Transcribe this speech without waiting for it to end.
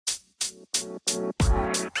Let's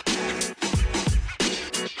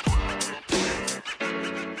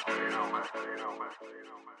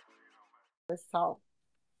talk.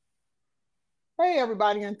 Hey,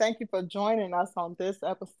 everybody, and thank you for joining us on this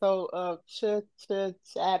episode of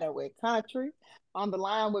Chatter with Country. On the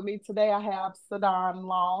line with me today, I have Sadon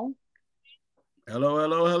Long Hello,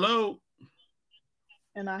 hello, hello.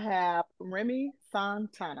 and I have Remy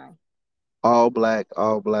Santana. All black,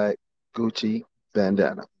 Gucci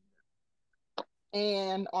bandana.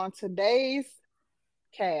 And on today's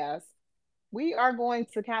cast, we are going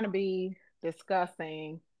to kind of be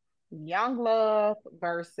discussing young love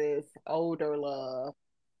versus older love.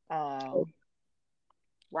 Um,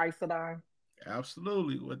 right, Sadon?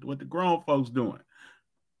 Absolutely. What the grown folks doing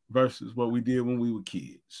versus what we did when we were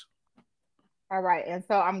kids. All right. And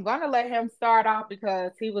so I'm going to let him start off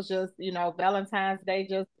because he was just, Valentine's Day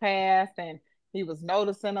just passed and he was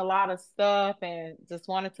noticing a lot of stuff and just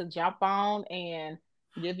wanted to jump on and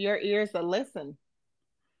give your ears a listen.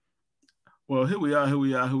 Well, here we are.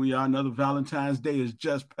 Another Valentine's Day has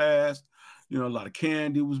just passed. A lot of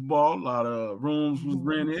candy was bought, a lot of rooms was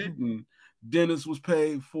rented, and dinners was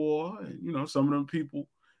paid for. And, some of them people,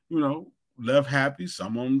 left happy.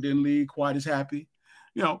 Some of them didn't leave quite as happy.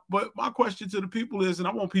 But my question to the people is, and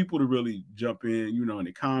I want people to really jump in, in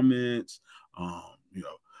the comments, um, you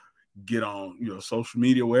know, get on, social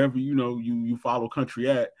media, wherever, you follow country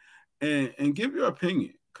at, and give your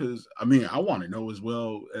opinion. Because I want to know as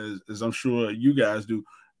well as I'm sure you guys do.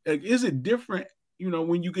 Like, is it different,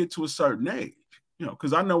 when you get to a certain age?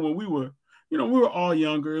 Because I know when we were all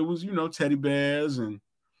younger, it was, teddy bears and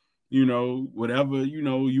whatever,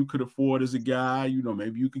 you could afford as a guy,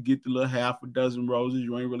 maybe you could get the little half a dozen roses.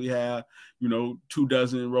 You ain't really have, 2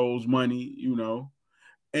 dozen rose money,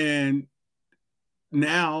 and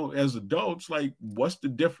now as adults, like, what's the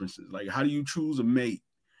differences? Like, how do you choose a mate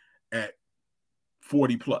at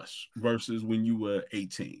 40 plus versus when you were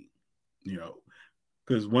 18?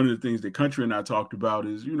 Because one of the things that Country and I talked about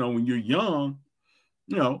is, when you're young,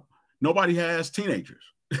 you know, nobody has teenagers.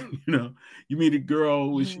 You meet a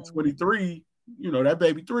girl when she's Mhm. 23, that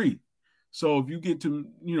baby three. So if you get to,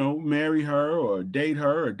 marry her or date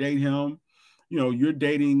him, you're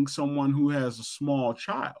dating someone who has a small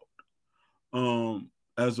child.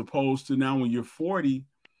 As opposed to now when you're 40,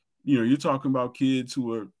 you're talking about kids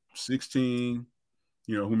who are 16,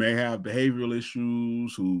 who may have behavioral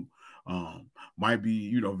issues, who might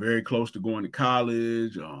be, very close to going to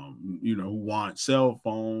college, who want cell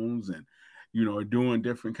phones and, are doing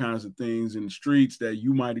different kinds of things in the streets that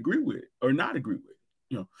you might agree with or not agree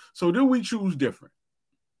with, So then we choose different,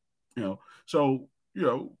 So,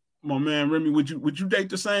 my man Remy, would you date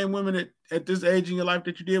the same women at this age in your life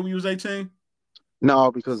that you did when you was 18?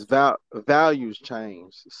 No, because values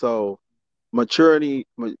change. So maturity,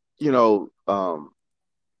 we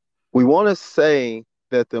want to say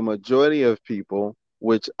that the majority of people,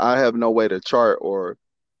 which I have no way to chart or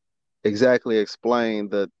exactly explain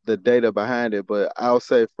the data behind it, but I'll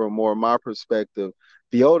say from more my perspective,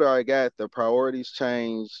 the older I got, the priorities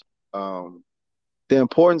change. Um, the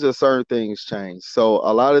importance of certain things change. So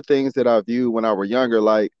a lot of things that I viewed when I were younger,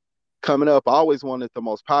 like coming up, I always wanted the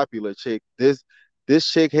most popular chick. This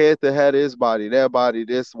chick had to have this body,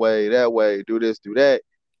 this way, that way, do this, do that.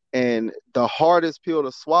 And the hardest pill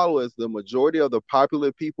to swallow is the majority of the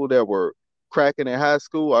popular people that were cracking in high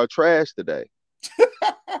school are trash today.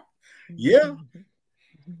 Yeah.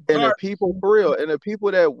 And the Hard. people for real, and the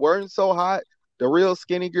people that weren't so hot, the real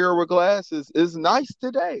skinny girl with glasses is nice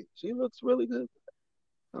today. She looks really good.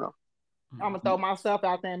 You know. I'm gonna throw myself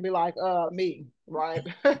out there and be like, me, right?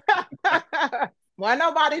 Why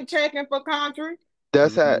nobody checking for country?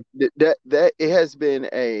 That's how Mhm. that it has been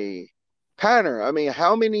a pattern. I mean,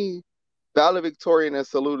 how many valedictorian and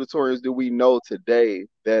salutatorians do we know today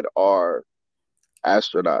that are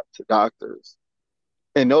astronauts, doctors,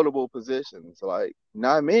 in notable positions? Like,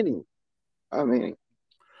 not many. I mean,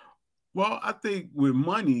 Well, I think with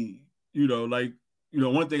money, like,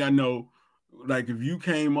 one thing I know, like, if you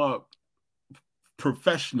came up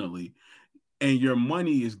professionally and your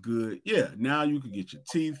money is good, yeah, now you can get your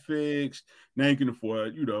teeth fixed. Now you can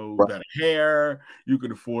afford, right, better hair. You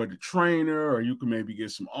can afford the trainer, or you can maybe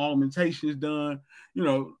get some augmentations done.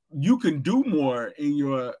 You can do more in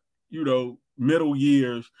your, middle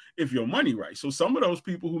years if your money right. So some of those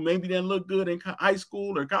people who maybe didn't look good in high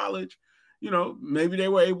school or college, maybe they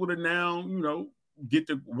were able to now, get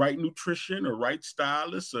the right nutrition or right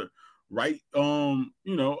stylist or right,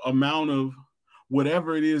 amount of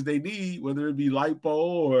whatever it is they need, whether it be lipo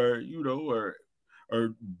or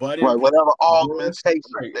or butt right, implants, whatever breast, augmentation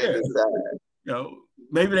right? they Yeah, decide. you know.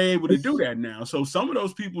 maybe they're able to do that now. So some of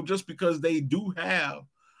those people, just because they do have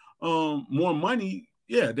more money,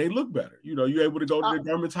 yeah, they look better. You know, you're able to go to the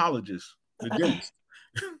dermatologist, the dentist.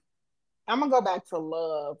 I'm gonna go back to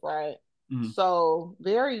love, right? Mm-hmm. So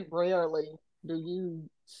very rarely do you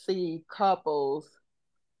see couples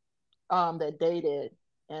that dated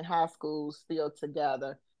in high school still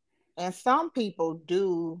together. And some people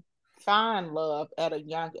do find love at a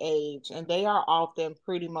young age, and they are often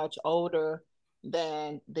pretty much older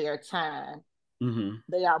than their time. Mm-hmm.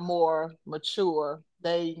 They are more mature.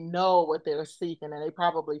 They know what they're seeking, and they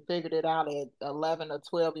probably figured it out at 11 or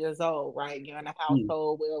 12 years old, right? You're in a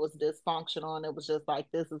household where it was dysfunctional, and it was just like,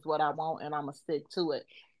 this is what I want, and I'm going to stick to it.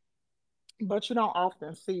 But you don't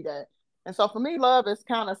often see that. And so for me, love is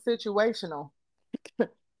kind of situational. The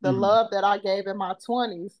Mm-hmm. love that I gave in my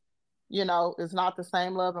 20s, is not the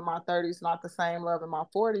same love in my 30s, not the same love in my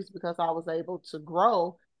 40s, because I was able to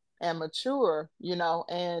grow and mature,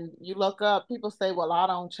 and you look up, people say, well, I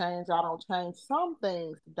don't change, I don't change. Some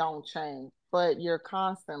things don't change, but you're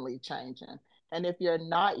constantly changing. And if you're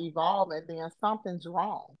not evolving, then something's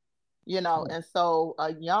wrong, and so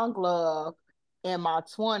a young love in my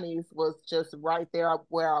 20s was just right there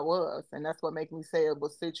where I was. And that's what made me say it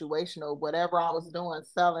was situational. Whatever I was doing,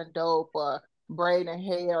 selling dope or braiding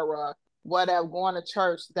hair or whatever, going to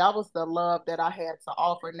church, that was the love that I had to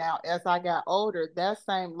offer. Now, as I got older, that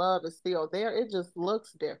same love is still there. It just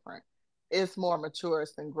looks different. It's more mature,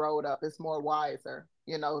 it's been grown up, it's more wiser,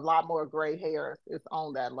 a lot more gray hair is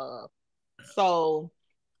on that love. So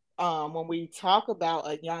when we talk about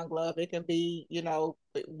a young love, it can be,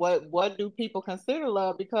 what do people consider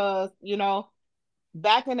love? Because,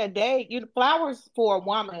 back in the day, flowers for a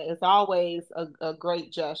woman is always a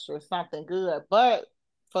great gesture, something good. But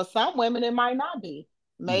for some women, it might not be.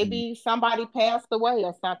 Mm-hmm. Maybe somebody passed away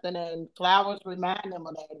or something, and flowers remind them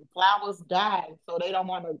of that. And flowers died, so they don't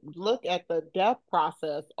want to look at the death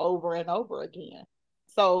process over and over again.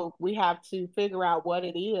 So we have to figure out what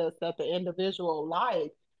it is that the individual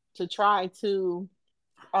likes to try to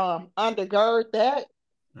undergird that,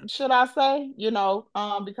 should I say,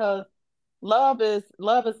 because love is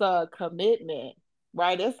a commitment,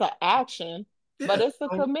 right? It's an action, but Yeah. it's a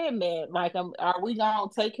commitment. Like, are we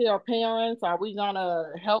gonna take care of parents? Are we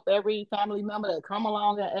gonna help every family member that come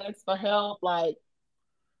along and ask for help? Like,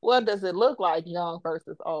 what does it look like, young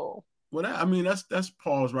versus old? Well, that's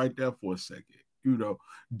pause right there for a second. You know,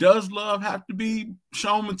 does love have to be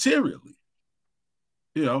shown materially?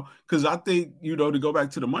 You know, because I think, to go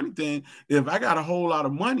back to the money thing, if I got a whole lot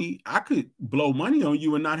of money, I could blow money on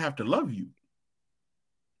you and not have to love you.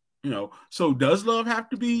 So does love have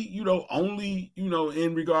to be, only,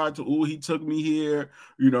 in regard to, oh, he took me here,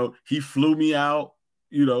 he flew me out,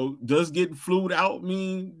 does getting flued out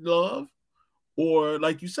mean love? Or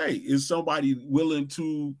like you say, is somebody willing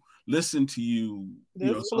to listen to you?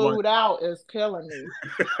 This Somebody... flued out is killing me.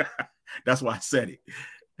 That's why I said it.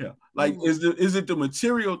 Yeah. Like, is it the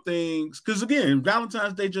material things? Because again,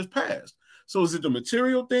 Valentine's Day just passed. So is it the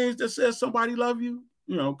material things that says somebody love you?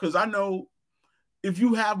 Because I know if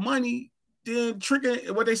you have money, then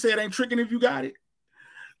tricking, what they say, it ain't tricking if you got it.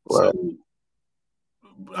 Right. So,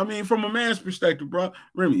 I mean, from a man's perspective, bro,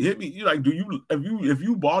 Remy, hit me. If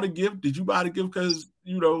you bought a gift, did you buy the gift because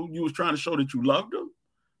you was trying to show that you loved them?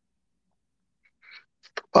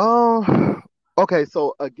 Okay,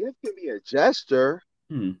 so a gift can be a gesture.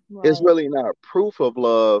 Right. It's really not proof of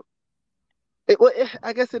love.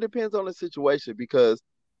 I guess it depends on the situation, because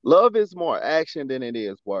love is more action than it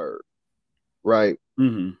is word, right?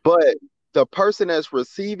 Mm-hmm. But the person that's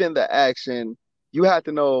receiving the action, you have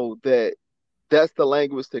to know that that's the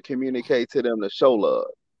language to communicate to them to show love.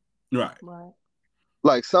 Right.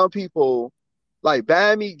 Like, some people, like,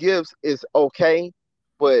 buying me gifts is okay,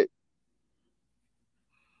 but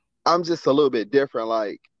I'm just a little bit different.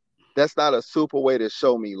 Like, that's not a super way to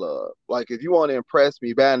show me love. Like, if you want to impress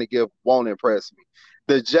me, buying a gift won't impress me.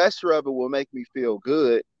 The gesture of it will make me feel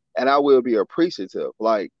good, and I will be appreciative.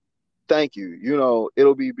 Like, thank you.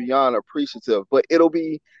 It'll be beyond appreciative, but it'll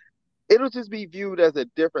just be viewed as a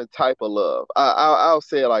different type of love. I'll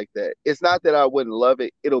say it like that. It's not that I wouldn't love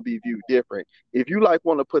it. It'll be viewed different. If you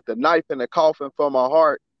want to put the knife in the coffin for my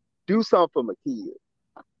heart, do something for my kids.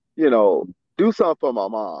 Do something for my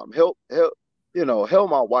mom. Help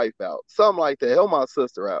my wife out. Something like that. Help my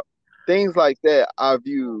sister out. Things like that I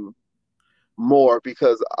view more,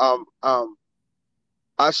 because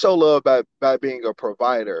I show love by being a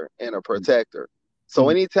provider and a protector. So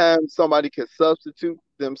anytime somebody can substitute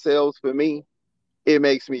themselves for me, it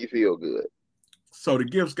makes me feel good. So the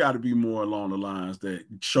gifts got to be more along the lines that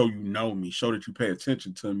show me, show that you pay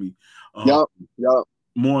attention to me. Yep.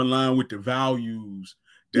 more in line with the values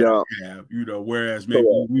that we have, whereas maybe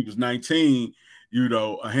when we was 19,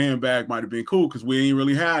 a handbag might have been cool because we ain't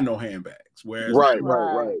really had no handbags. Whereas right.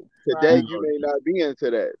 Today you may not be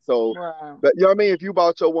into that. So, but you know what I mean? If you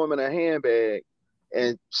bought your woman a handbag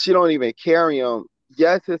and she don't even carry them,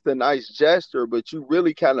 yes, it's a nice gesture, but you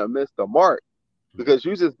really kind of missed the mark because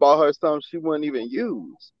you just bought her something she wouldn't even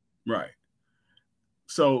use. Right.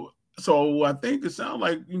 So I think it sounds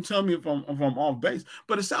like, you can tell me if I'm off base,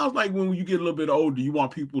 but it sounds like when you get a little bit older, you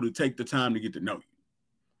want people to take the time to get to know you.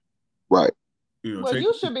 Right.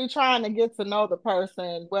 You should be trying to get to know the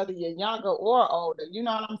person, whether you're younger or older. You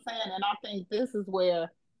know what I'm saying? And I think this is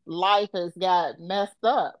where life has got messed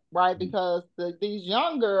up, right? Because these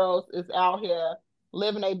young girls is out here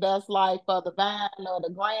living their best life for the Vine or the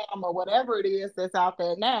gram or whatever it is that's out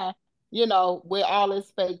there now, with all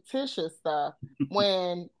this fictitious stuff.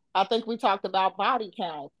 When I think we talked about body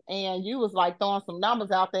count and you was like throwing some numbers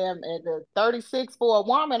out there and the 36 for a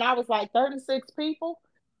woman, I was like 36 people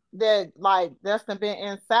that's been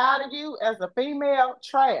inside of you as a female,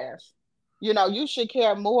 trash. You should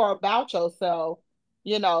care more about yourself,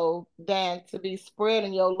 than to be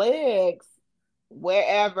spreading your legs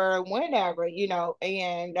wherever, whenever,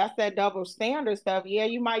 and that's that double standard stuff. Yeah,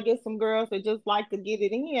 you might get some girls that just like to get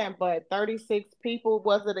it in, but 36 people,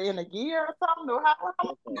 was it in a year or something? Or how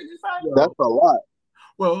long did you say? That's a lot.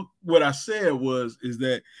 Well, what I said is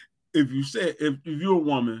that if you're a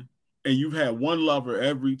woman and you've had one lover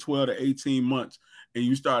every 12 to 18 months and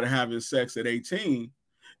you started having sex at 18,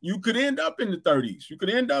 you could end up in the 30s. You could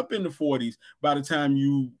end up in the 40s by the time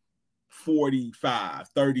you 45,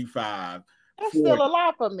 35. That's 40. Still a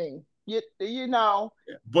lot for me. You know.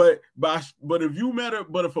 But if you met her,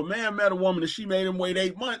 but if a man met a woman and she made him wait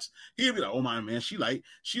 8 months, he'd be like, "Oh my man, she like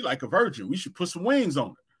a virgin. We should put some wings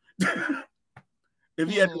on her." If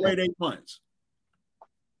he had to wait 8 months.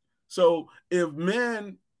 So if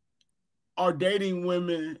men are dating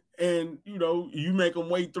women and you make them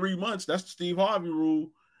wait 3 months, that's the Steve Harvey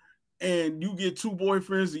rule, and you get 2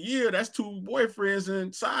 boyfriends a year, that's 2 boyfriends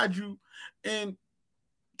inside you in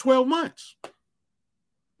 12 months.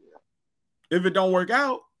 If it don't work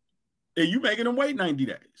out, and you making them wait 90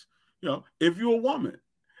 days. If you're a woman,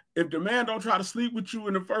 if the man don't try to sleep with you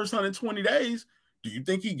in the first 120 days, do you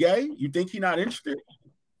think he gay? You think he not interested?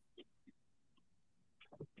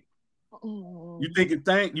 You think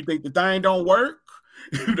the thing don't work?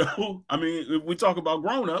 I mean, if we talk about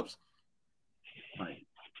grown-ups, like,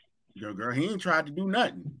 girl, he ain't tried to do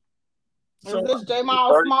nothing. Is this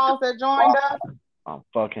Jamal Smalls that joined us? I'm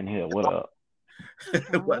fucking here. What up?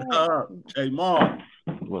 What up, Jamal?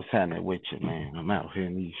 What's happening with you, man? I'm out here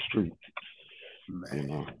in these streets.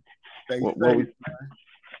 Man.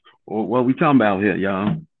 What we talking about here,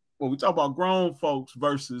 y'all? Well, we talk about grown folks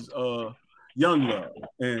versus young love,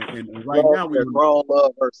 and right now we're grown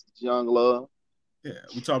love versus young love. Yeah,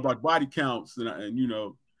 we talk about body counts,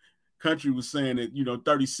 and Country was saying that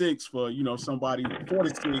 36 for somebody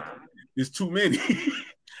 46 is too many.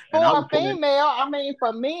 For a female, I mean,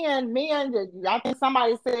 for men, I think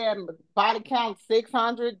somebody said body count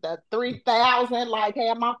 600 to 3,000, like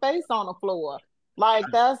had my face on the floor. Like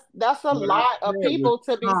that's a lot of people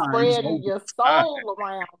to be spreading your soul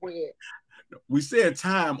around with. We said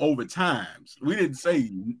time over times. We didn't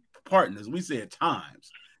say partners. We said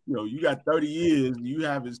times. You got 30 years, you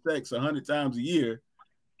having sex 100 times a year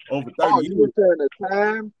over 30 years. You were saying the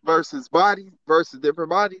time versus bodies versus different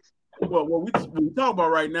bodies? Well, what we talk about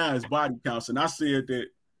right now is body counts. And I said that,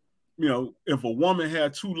 if a woman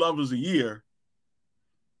had 2 lovers a year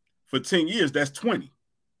for 10 years, that's 20.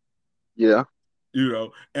 Yeah.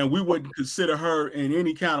 And we wouldn't consider her in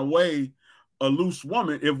any kind of way a loose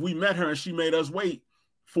woman if we met her and she made us wait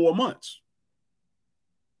 4 months.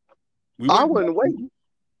 I wouldn't wait.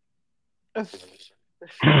 I'm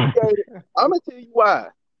gonna tell you why.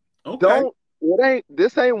 Okay.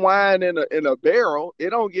 This ain't wine in a barrel.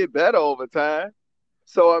 It don't get better over time.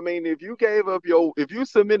 So I mean, if you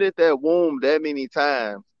submitted that womb that many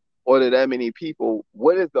times or to that many people,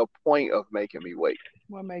 what is the point of making me wait?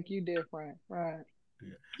 What make you different, right?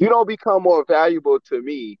 You don't become more valuable to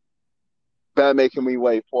me by making me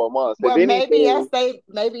wait 4 months. Well, maybe as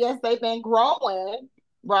they've been growing,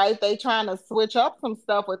 right? They trying to switch up some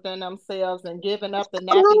stuff within themselves and giving up the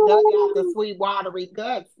nappy dugout, the sweet watery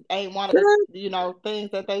guts ain't one of the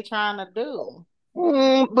things that they trying to do.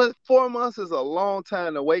 But 4 months is a long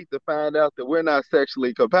time to wait to find out that we're not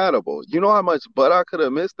sexually compatible. You know how much butt I could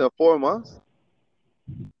have missed in 4 months?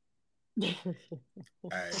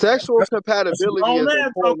 Sexual compatibility is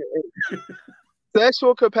important.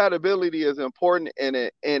 Sexual compatibility is important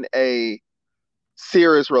in a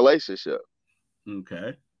serious relationship.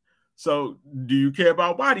 Okay. So do you care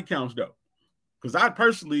about body counts though? Because I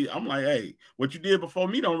personally, I'm like, hey, what you did before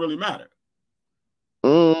me don't really matter.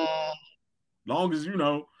 Long as,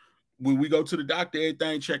 when we go to the doctor,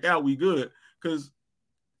 everything check out, we good. Because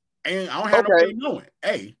I don't have no way knowing.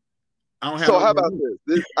 Hey, I don't have so no how about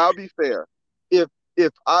this? I'll be fair.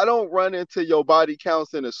 If I don't run into your body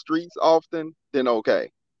counts in the streets often, then okay.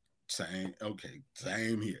 Same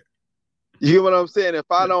here. You get what I'm saying?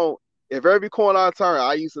 If every corner I turn,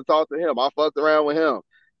 I used to talk to him, I fucked around with him.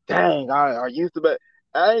 Dang, I used to, but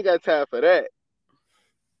I ain't got time for that.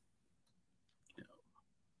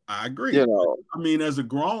 I agree. I mean, as a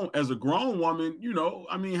grown woman,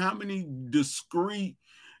 how many discrete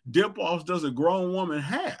dip offs does a grown woman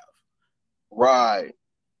have? Right.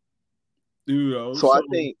 So I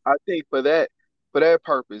think for that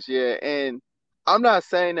purpose, yeah. And I'm not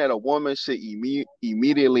saying that a woman should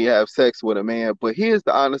immediately have sex with a man, but here's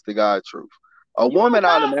the honest to God truth. A woman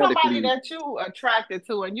automatically somebody that you attracted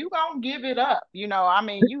to, and you gonna give it up. I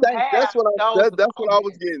mean, that's what I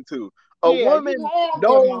was getting to. A woman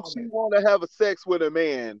knows she want to have a sex with a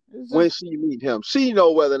man when she meet him. She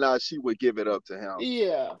know whether or not she would give it up to him.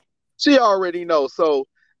 Yeah, she already knows. So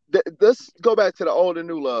let's go back to the old and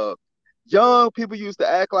new love. Young people used to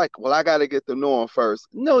act like, well, I got to get to know him first.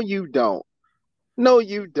 No, you don't.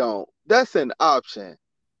 That's an option.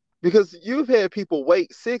 Because you've had people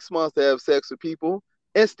wait 6 months to have sex with people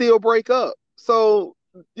and still break up. So,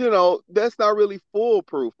 that's not really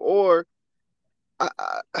foolproof. Or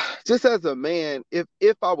just as a man, if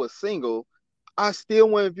I was single, I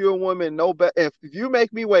still wouldn't view a woman no better. If you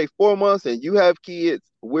make me wait 4 months and you have kids,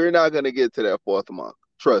 we're not going to get to that 4th month.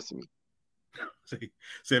 Trust me. So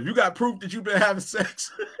if you got proof that you've been having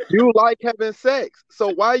sex, you like having sex. So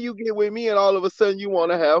why you get with me and all of a sudden you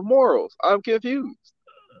want to have morals? I'm confused.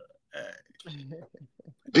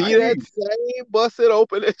 Be that same busted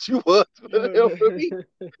open that you was for me.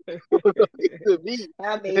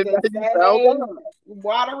 I mean, that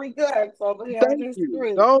watery guts over here. Thank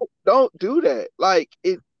you. Don't do that. Like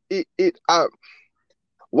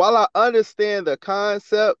while I understand the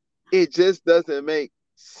concept, it just doesn't make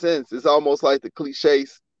sense. It's almost like the cliche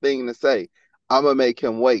thing to say, I'm gonna make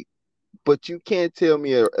him wait. But you can't tell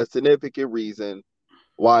me a significant reason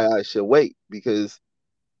why I should wait, because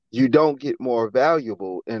you don't get more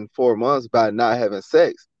valuable in 4 months by not having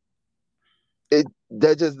sex.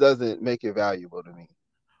 That just doesn't make it valuable to me.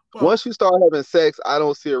 Well, once you start having sex, I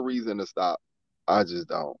don't see a reason to stop. I just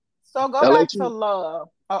don't. So go back to love.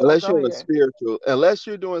 Unless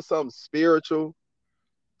you're doing something spiritual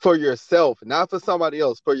for yourself, not for somebody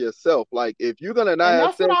else, for yourself. Like if you're gonna not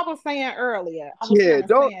have sex, that's what I was saying earlier.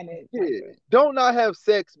 Don't not have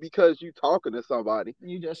sex because you talking to somebody.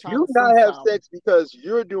 You not have sex because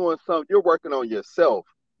you're doing something. You're working on yourself,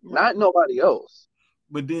 not nobody else.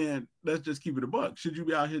 But then let's just keep it a buck. Should you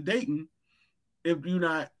be out here dating if you're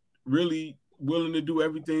not really willing to do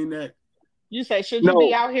everything that you say? Should you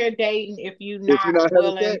be out here dating if you're not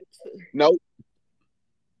willing?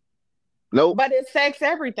 Nope. But it's sex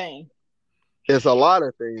everything. It's a lot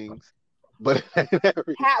of things, but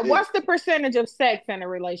what's the percentage of sex in a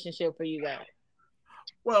relationship for you guys?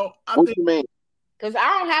 Well, what do you mean? Because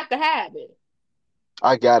I don't have to have it.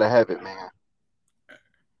 I gotta have it, man.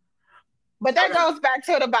 But that goes back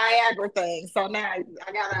to the Viagra thing. So now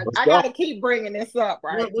I gotta keep bringing this up,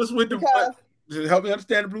 right? What's with just help me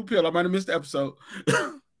understand the blue pill. I might have missed the episode.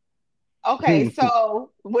 Okay,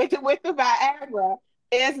 so with the Viagra.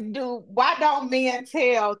 Why don't men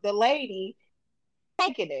tell the lady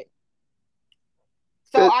taking it?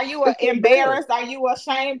 So are you embarrassed? Are you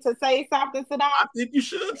ashamed to say something to them? I think you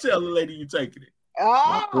should tell the lady you taking it.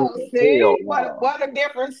 Oh, see what a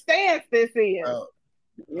different stance this is.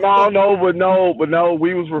 No.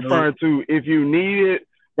 We was referring to if you need it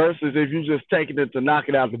versus if you just taking it to knock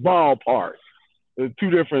it out the ballpark. There's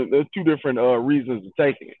two different reasons of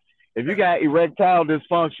taking it. If you got erectile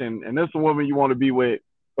dysfunction and this is a woman you want to be with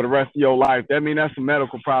for the rest of your life, that means that's a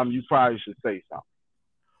medical problem. You probably should say something.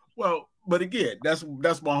 Well, but again, that's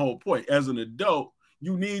my whole point. As an adult,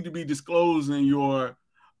 you need to be disclosing your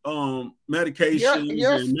medications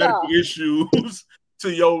and medical issues to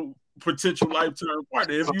your potential lifetime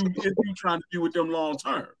partner if you trying to be with them long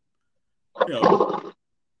term.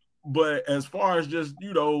 But as far as just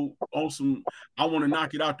on some, I want to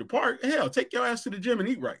knock it out the park. Hell, take your ass to the gym and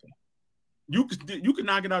eat right. You can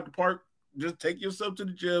knock it out the park. Just take yourself to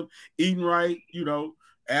the gym, eating right.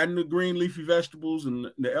 Adding the green leafy vegetables and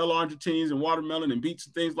the L-argentines and watermelon and beets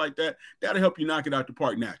and things like that. That'll help you knock it out the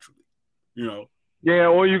park naturally. Yeah,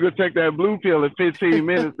 or you could take that blue pill in 15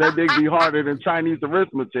 minutes. That dick be harder than Chinese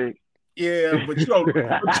arithmetic. Yeah, but you don't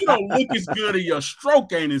look as good, or your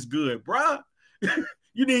stroke ain't as good, bruh.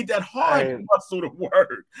 You need that hard muscle to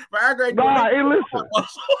work. Viagra ain't hey, listen.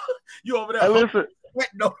 You over there? Hey, listen.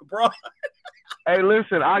 No, bro. Hey,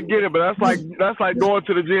 listen. I get it, but that's like going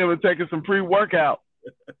to the gym and taking some pre-workout.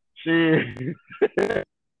 Shit.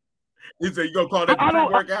 He said, "You gonna call that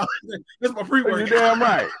pre-workout? That's my pre-workout." You're damn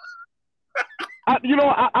right. I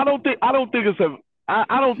don't think it's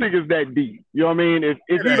I don't think it's that deep. You know what I mean? If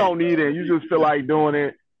you don't need it, you just feel like doing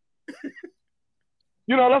it.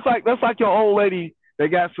 That's like your old lady. They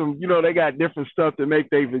got they got different stuff to make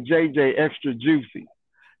their JJ extra juicy.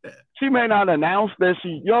 She may not announce that she,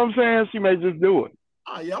 you know what I'm saying? She may just do it.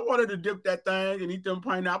 Oh, yeah, I wanted to dip that thing and eat them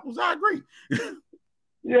pineapples. I agree.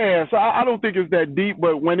 Yeah, so I don't think it's that deep,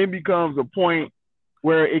 but when it becomes a point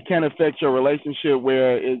where it can affect your relationship,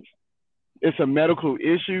 where it's a medical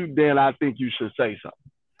issue, then I think you should say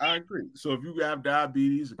something. I agree. So if you have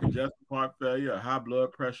diabetes, or congestive heart failure, or high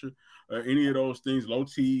blood pressure, or any of those things, low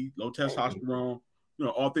T, low testosterone,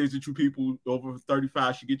 all things that you people over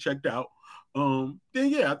 35 should get checked out. Then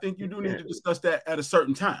yeah, I think you do need to discuss that at a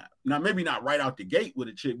certain time. Now, maybe not right out the gate with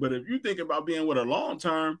a chick, but if you're thinking about being with her long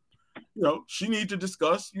term, she needs to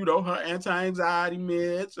discuss, her anti-anxiety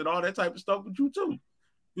meds and all that type of stuff with you too.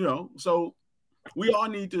 So we all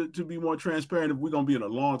need to be more transparent if we're gonna be in a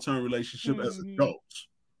long-term relationship as adults.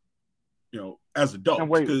 As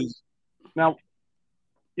adults.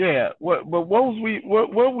 Yeah. What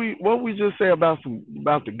we just say about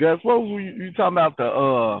the guts? What was you talking about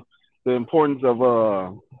the importance of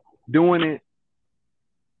doing it?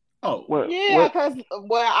 Oh, because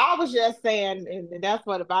I was just saying, and that's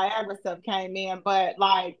where the Viagra stuff came in. But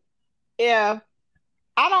like, if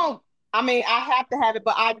I have to have it,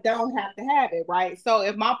 but I don't have to have it, right? So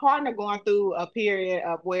if my partner going through a period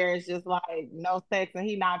of where it's just like no sex and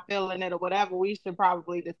he not feeling it or whatever, we should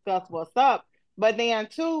probably discuss what's up. But then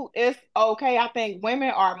too, it's okay. I think some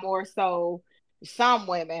women are more so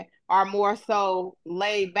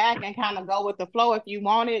laid back and kind of go with the flow. If you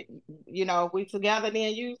want it, if we together,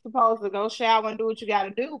 then you supposed to go shower and do what you got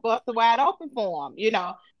to do, bust the wide open for them,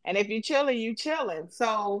 and if you chilling, you chilling.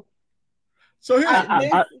 So here,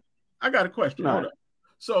 I got a question. Hold up.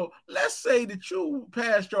 So let's say that you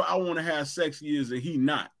passed your I want to have sex years and he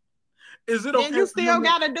not. Is it okay? Then you still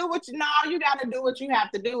got to do you got to do what you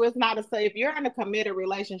have to do. It's not if you're in a committed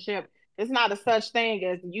relationship, it's not a such thing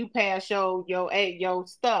as you pass your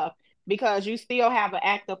stuff, because you still have an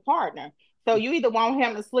active partner. So you either want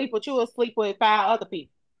him to sleep with you or sleep with 5 other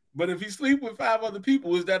people. But if he sleep with 5 other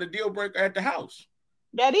people, is that a deal breaker at the house?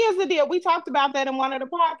 That is a deal. We talked about that in one of the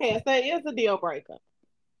podcasts. That is a deal breaker.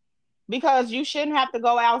 Because you shouldn't have to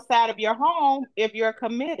go outside of your home if you're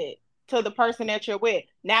committed to the person that you're with.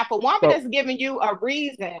 Now, if a woman is giving you a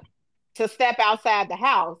reason to step outside the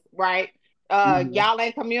house, right? Y'all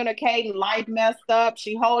ain't communicating, life messed up,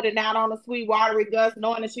 she holding out on a sweet watery guts,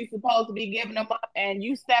 knowing that she's supposed to be giving them up, and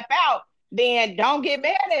you step out, then don't get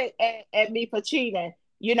mad at me for cheating,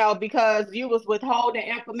 because you was withholding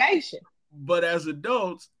information. But as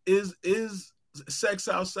adults, is sex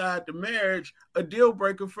outside the marriage a deal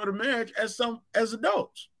breaker for the marriage as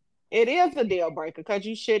adults? It is a deal breaker because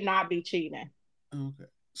you should not be cheating. Okay.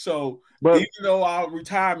 So, even though our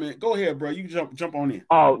retirement, go ahead, bro. You jump on in.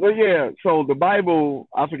 Oh, well, yeah. So the Bible,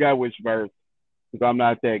 I forgot which verse because I'm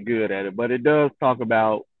not that good at it, but it does talk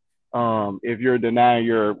about if you're denying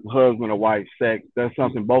your husband or wife sex, that's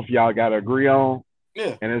something both of y'all got to agree on.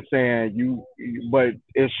 Yeah. And it's saying but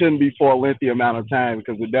it shouldn't be for a lengthy amount of time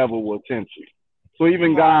because the devil will tempt you. So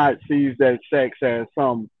even God sees that sex as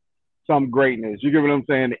some greatness. You get what I'm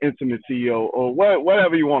saying? The intimacy or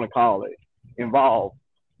whatever you want to call it involved.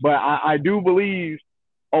 But I do believe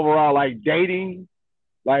overall, like dating,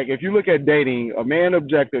 like if you look at dating, a man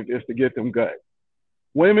objective is to get them guts.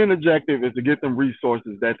 Women objective is to get them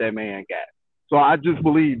resources that man got. So I just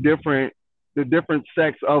believe the different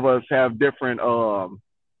sex of us have different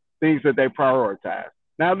things that they prioritize.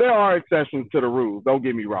 Now, there are exceptions to the rules. Don't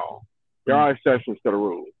get me wrong. There are exceptions to the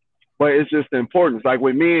rules. But it's just the importance. Like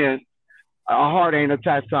with men, our heart ain't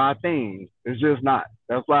attached to our things. It's just not.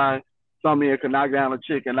 That's why some men can knock down a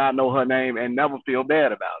chick and not know her name and never feel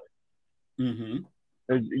bad about it. Mm-hmm.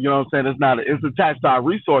 You know what I'm saying? It's attached to our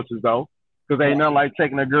resources, though, because ain't nothing like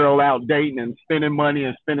taking a girl out dating and spending money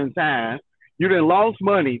and spending time. You done lost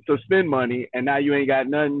money to spend money, and now you ain't got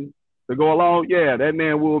nothing to go along. Yeah, that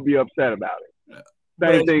man will be upset about it.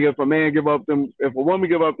 Same thing if a woman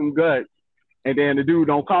give up them guts, and then the dude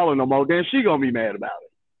don't call her no more, then she gonna be mad about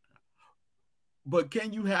it. But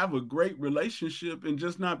can you have a great relationship and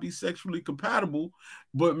just not be sexually compatible,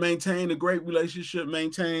 but maintain a great relationship,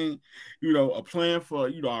 maintain, a plan for,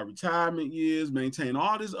 our retirement years, maintain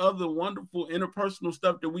all this other wonderful interpersonal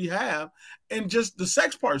stuff that we have, and just the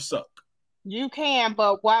sex part suck? You can,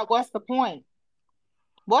 but what's the point?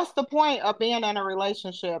 What's the point of being in a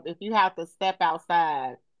relationship if you have to step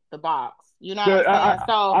outside the box? You know what I'm saying?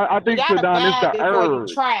 So I you think, gotta Sadon, it's ban the before you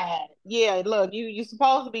urge. try it. Yeah, look, you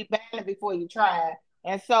supposed to be banning before you try it.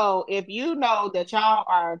 And so if you know that y'all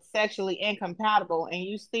are sexually incompatible and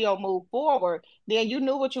you still move forward, then you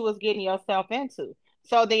knew what you was getting yourself into.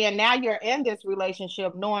 So then now you're in this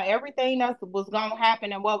relationship knowing everything that was gonna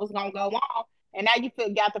happen and what was gonna go on. And now you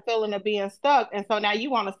got the feeling of being stuck. And so now you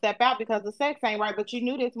want to step out because the sex ain't right, but you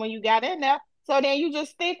knew this when you got in there. So then you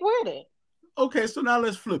just stick with it. Okay, so now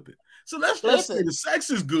let's flip it. So let's Flip just say it. the sex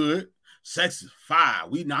is good. Sex is fire.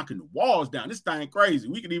 We knocking the walls down. This thing crazy.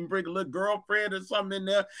 We can even bring a little girlfriend or something in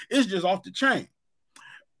there. It's just off the chain.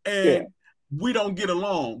 And we don't get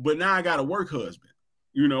along. But now I got a work husband.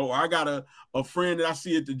 Or I got a friend that I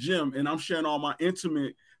see at the gym, and I'm sharing all my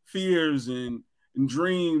intimate fears and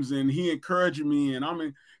dreams, and he encouraging me, and I'm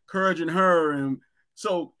encouraging her. And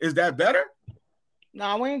so is that better?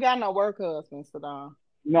 No, we ain't got no work husband, Sadon.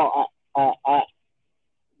 No,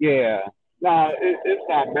 yeah. No, it's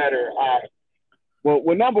not better.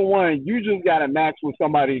 Well, number one, you just got to match with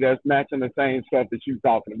somebody that's matching the same stuff that you're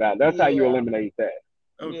talking about. That's how you eliminate that.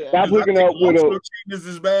 Okay. Stop looking up with emotional cheating is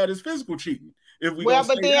as bad as physical cheating. If we but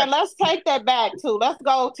then let's take that back too. Let's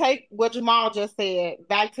go take what Jamal just said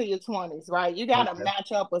back to your 20s, right? You got to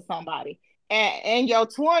match up with somebody. And in your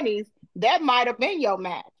 20s, that might have been your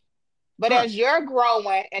match. But as you're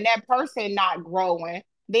growing and that person not growing,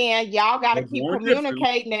 then y'all got to keep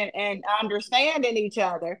communicating and understanding each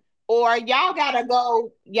other. Or y'all got to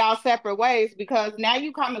go y'all separate ways because now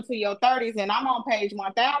you coming to your 30s and I'm on page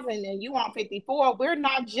 1000 and you on 54. We're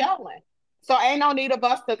not gelling. So ain't no need of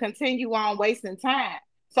us to continue on wasting time.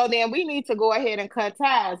 So then we need to go ahead and cut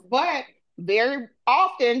ties. But very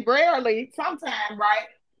often, rarely, sometimes, right,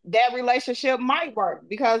 that relationship might work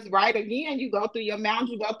because, right, again, you go through your mountains,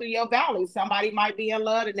 you go through your valleys. Somebody might be in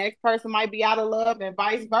love, the next person might be out of love, and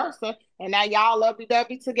vice versa. And now y'all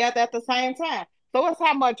lovey-dovey together at the same time. So it's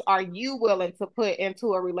how much are you willing to put into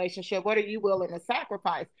a relationship? What are you willing to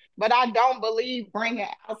sacrifice? But I don't believe bringing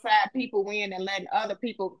outside people in and letting other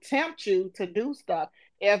people tempt you to do stuff.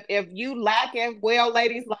 If you lacking, well,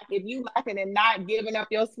 ladies, like if you lacking and not giving up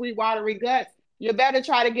your sweet watery guts, you better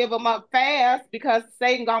try to give them up fast because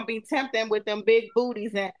Satan gonna be tempting with them big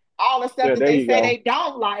booties and all the stuff that they say they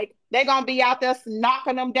don't like. They're gonna be out there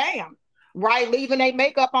knocking them down, right? Leaving their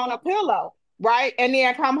makeup on a pillow, right? And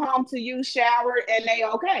then come home to you, shower, and they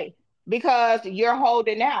okay because you're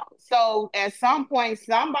holding out. So at some point,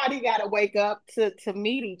 somebody got to wake up to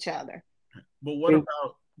meet each other. But what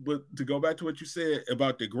about? But to go back to what you said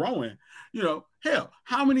about the growing, hell,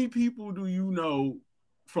 how many people do you know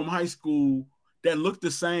from high school that look the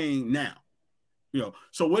same now?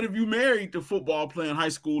 So what if you married the football player in high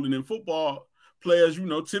school, and then football players,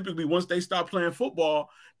 typically once they stop playing football,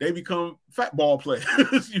 they become fat ball players.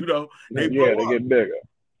 They get bigger.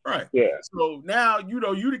 Right. Yeah. So now,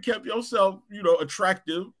 you'd have kept yourself,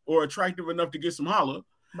 attractive enough to get some holler.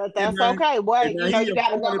 But that's okay. Well, you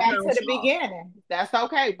got to go back to the beginning. That's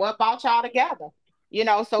okay. What brought y'all together?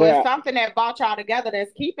 So it's something that brought y'all together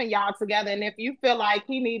that's keeping y'all together. And if you feel like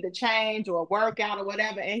he need to change or work out or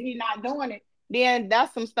whatever, and he not doing it, then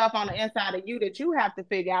that's some stuff on the inside of you that you have to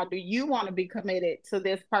figure out. Do you want to be committed to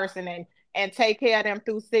this person and take care of them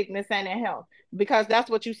through sickness and in health? Because that's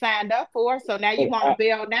what you signed up for. So now you want to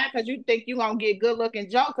bail now because you think you're going to get good-looking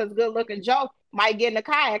Joe because good-looking Joe might get in a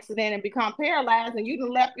car accident and become paralyzed and you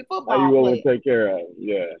done left your football Are you willing play. to take care of it?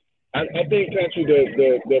 Yeah. I think, Country,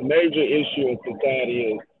 the major issue in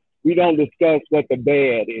society is we don't discuss what the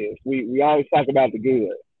bad is. We always talk about the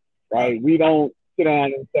good, right? We don't sit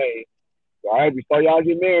down and say, all right, before y'all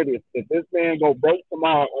get married, if this man go broke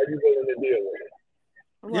tomorrow, are you willing to deal with it?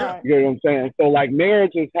 Right. You know what I'm saying? So like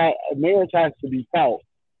marriage has to be taught.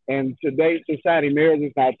 And today's society, marriage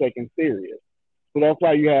is not taken serious. So that's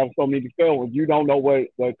why you have so many failures. You don't know what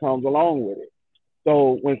comes along with it.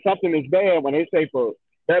 So when something is bad, when they say for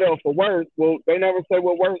better or for worse, well, they never say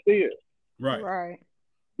what worse is. Right. Right.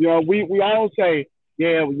 We all say,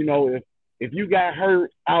 yeah, if you got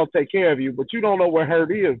hurt, I'll take care of you. But you don't know what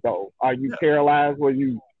hurt is, though. Are you paralyzed? Were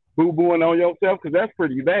you boo-booing on yourself? Because that's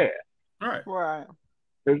pretty bad. Right. Right.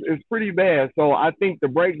 It's pretty bad. So I think the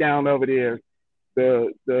breakdown of it is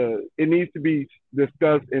it needs to be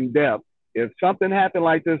discussed in depth. If something happened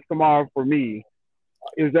like this tomorrow for me,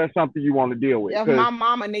 is that something you want to deal with? If my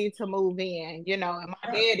mama needs to move in, and my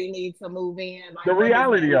daddy needs to move in, like the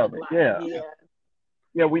reality of it, like?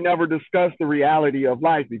 Yeah, we never discussed the reality of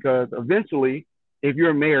life, because eventually, if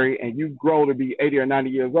you're married and you grow to be 80 or 90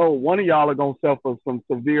 years old, one of y'all are going to suffer some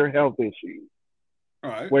severe health issues. All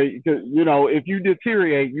right. Where, if you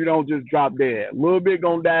deteriorate, you don't just drop dead. A little bit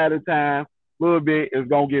going to die at a time. A little bit is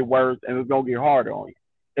going to get worse, and it's going to get harder on you.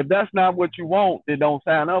 If that's not what you want, then don't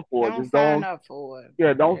sign up for it. Don't sign up for it.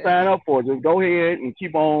 Yeah, don't sign up for it. Just go ahead and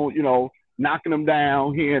keep on, knocking them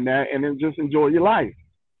down here and there, and then just enjoy your life.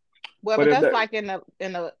 Well, but that's like in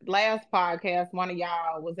the last podcast, one of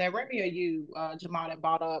y'all, was that Remy or you, Jamal, that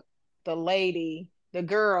brought up the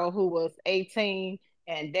girl who was 18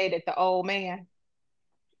 and dated the old man.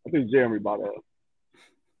 I think Jeremy brought up.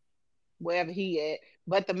 Wherever he at.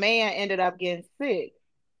 But the man ended up getting sick.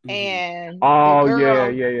 Mm-hmm. And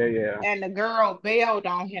yeah. And the girl bailed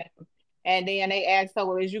on him. And then they asked her,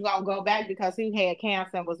 well, is you going to go back because he had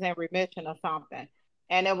cancer and was in remission or something?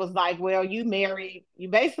 And it was like, well, you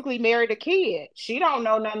basically married a kid. She don't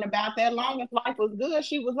know nothing about that. Long as life was good,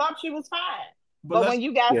 she was up, she was fine. But when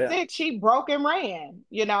you got sick, she broke and ran,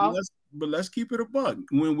 But let's keep it a buck.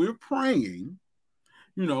 When we're praying,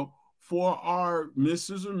 for our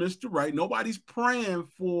Mrs. or Mr. Right, nobody's praying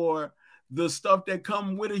for the stuff that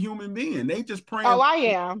come with a human being. They just praying. Oh, I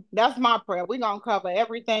am. That's my prayer. We're going to cover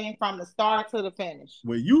everything from the start to the finish.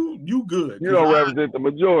 Well, you good. You don't represent the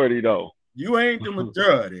majority, though. You ain't the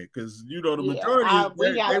majority, because the majority.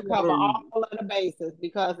 We got to cover all of the bases,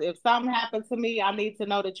 because if something happens to me, I need to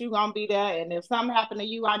know that you're going to be there. And if something happened to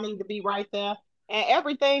you, I need to be right there. And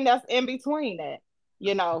everything that's in between that,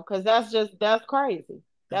 because that's crazy.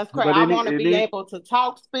 That's crazy. I want to be able to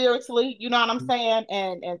talk spiritually, you know what I'm saying?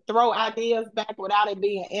 And throw ideas back without it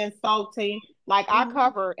being insulting. Like, I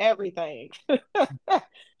cover everything.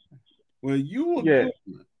 Well, you were good.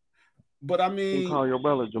 But I mean, you call your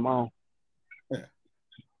brother Jamal. Yeah.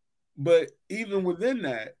 But even within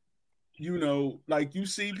that, like, you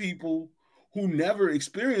see people who never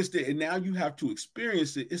experienced it, and now you have to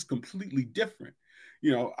experience it. It's completely different.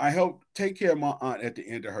 I helped take care of my aunt at the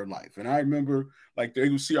end of her life. And I remember, like, they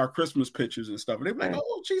would see our Christmas pictures and stuff. And they'd be like,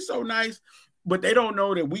 oh, she's so nice. But they don't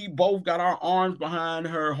know that we both got our arms behind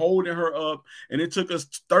her, holding her up. And it took us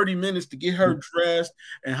 30 minutes to get her dressed,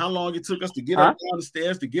 and how long it took us to get her down the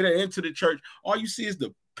stairs, to get her into the church. All you see is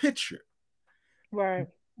the picture. Right.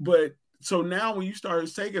 But so now when you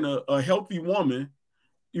start taking a healthy woman,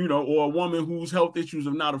 or a woman whose health issues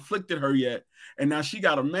have not afflicted her yet, and now she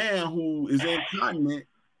got a man who is incontinent,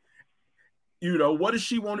 what does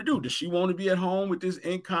she want to do? Does she want to be at home with this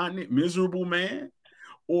incontinent, miserable man?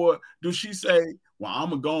 Or does she say, well,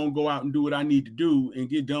 I'm going to go out and do what I need to do and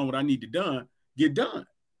get done what I need to get done?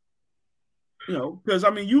 Because,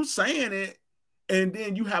 I mean, you saying it and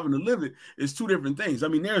then you having to live it is two different things. I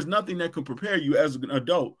mean, there's nothing that can prepare you as an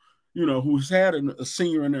adult, who's had a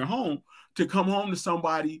senior in their home, to come home to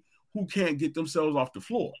somebody who can't get themselves off the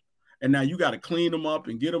floor. And now you got to clean them up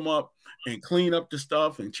and get them up and clean up the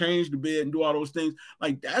stuff and change the bed and do all those things.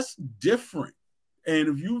 Like, that's different. And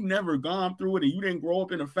if you've never gone through it and you didn't grow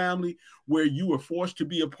up in a family where you were forced to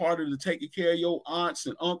be a part of the taking care of your aunts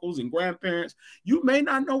and uncles and grandparents, you may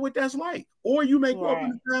not know what that's like. Or you may grow up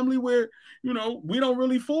in a family where, we don't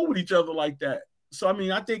really fool with each other like that. So, I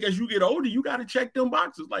mean, I think as you get older, you got to check them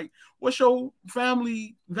boxes. Like, what's your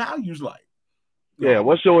family values like? Yeah,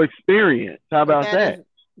 what's your experience? How about that?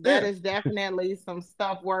 That is definitely some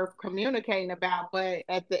stuff worth communicating about. But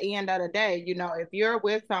at the end of the day, if you're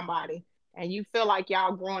with somebody and you feel like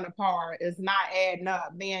y'all growing apart, it's not adding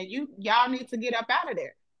up, then y'all need to get up out of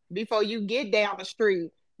there before you get down the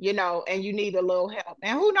street, and you need a little help.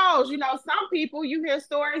 And who knows, some people, you hear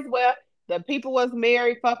stories where the people was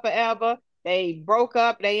married for forever. They broke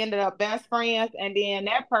up, they ended up best friends, and then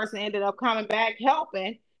that person ended up coming back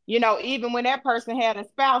helping. Even when that person had a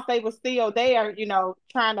spouse, they were still there,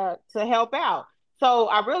 trying to help out. So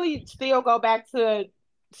I really still go back to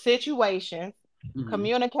situations,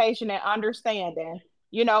 communication and understanding,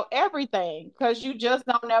 everything, because you just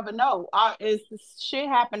don't ever know. Shit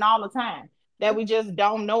happen all the time that we just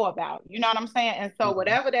don't know about. You know what I'm saying? And so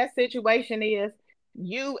whatever that situation is,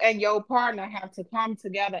 you and your partner have to come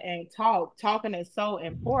together and talk. Talking is so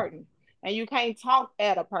important. And you can't talk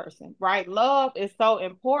at a person, right? Love is so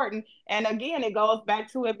important. And again, it goes back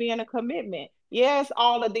to it being a commitment. Yes,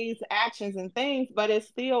 all of these actions and things, but it's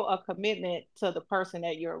still a commitment to the person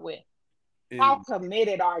that you're with. How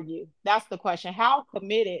committed are you? That's the question. How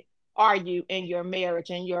committed are you in your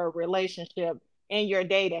marriage, in your relationship, in your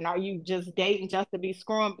dating? Are you just dating just to be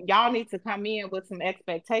screwing? Y'all need to come in with some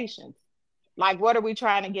expectations. Like, what are we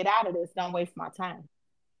trying to get out of this? Don't waste my time.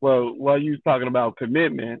 Well, while you was talking about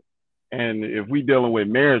commitment, and if we dealing with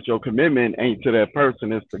marriage, your commitment ain't to that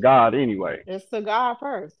person, it's to God anyway. It's to God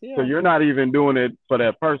first. So Yeah. you're not even doing it for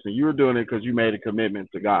that person. You're doing it because you made a commitment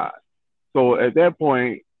to God. So at that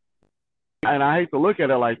point, and I hate to look at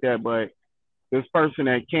it like that, but this person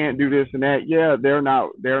that can't do this and that, yeah, they're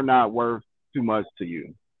not worth too much to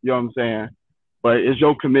you. You know what I'm saying? But it's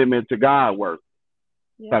your commitment to God worth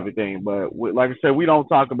type of thing. But like I said, we don't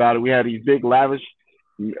talk about it. We had these big lavish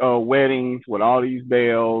weddings with all these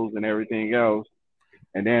bells and everything else,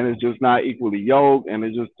 and then it's just not equally yoked, and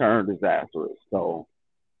it just turned disastrous. So,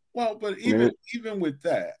 well, but even with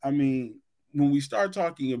that, I mean, when we start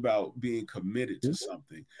talking about being committed to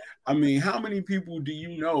something, I mean, how many people do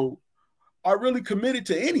you know are really committed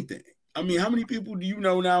to anything? I mean, how many people do you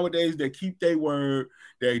know nowadays that keep their word,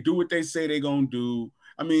 they do what they say they're gonna do?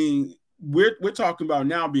 I mean, we're talking about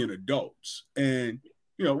now being adults, and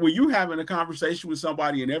you know, when you having a conversation with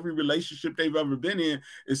somebody and every relationship they've ever been in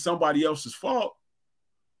is somebody else's fault,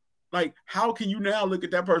 like, how can you now look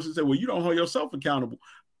at that person and say, well, you don't hold yourself accountable?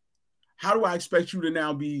 How do I expect you to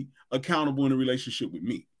now be accountable in a relationship with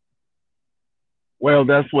me? Well,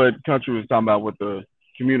 that's what Country was talking about with the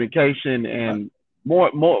communication and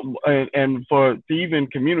more and for to even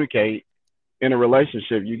communicate in a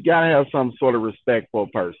relationship, you gotta have some sort of respect for a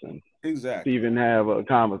person. Exactly. To even have a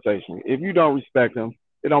conversation. If you don't respect them,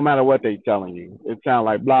 it don't matter what they telling you. It sounds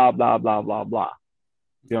like blah blah blah blah blah.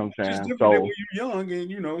 You know what I'm saying? It's different than when you're young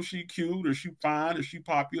and you know she cute or she fine or she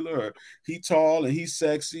popular or he tall and he's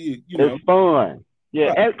sexy. You know, it's fun.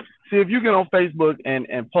 Yeah. Right. See, if you get on Facebook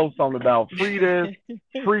and post something about free this,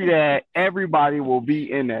 free that, everybody will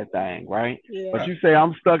be in that thing, right? Yeah. But you say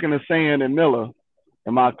I'm stuck in the sand in Miller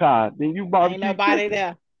in my car, then you barbecue. Ain't nobody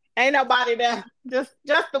there. Ain't nobody there. Just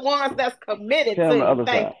the ones that's committed to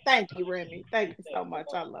you. Thank you, Remy. Thank you so much.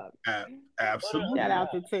 I love it. Absolutely. Shout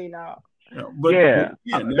out to Tino.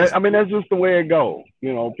 I mean, that's just the way it goes.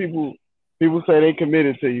 You know, people say they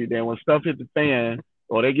committed to you. Then when stuff hit the fan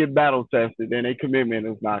or they get battle tested, then their commitment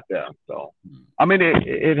is not there. So, I mean,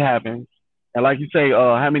 it happens. And like you say,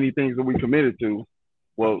 how many things are we committed to?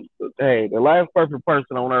 Well, hey, the last perfect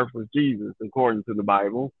person on earth was Jesus, according to the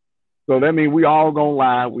Bible. So that means we all gonna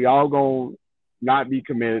lie. We all gonna not be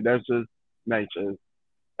committed. That's just nature.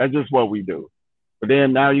 That's just what we do. But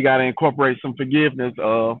then now you got to incorporate some forgiveness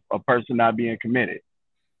of a person not being committed.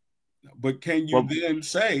 But can you then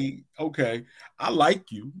say, okay, I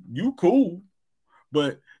like you, you cool,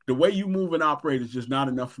 but the way you move and operate is just not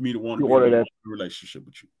enough for me to want to be in a relationship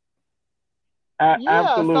with you.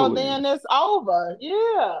 Absolutely. So then it's over.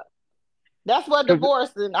 Yeah. That's what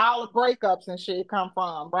divorce and all the breakups and shit come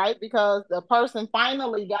from, right? Because the person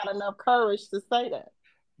finally got enough courage to say that.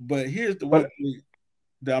 But here's the one thing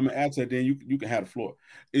that I'm gonna answer, then you can have the floor.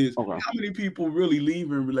 Is how many people really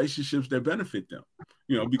leave in relationships that benefit them?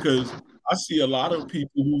 You know, because I see a lot of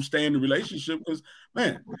people who stay in the relationship because,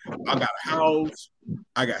 man, I got a house,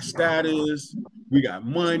 I got status, we got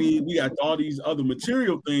money, we got all these other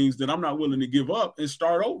material things that I'm not willing to give up and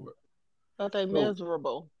start over. But they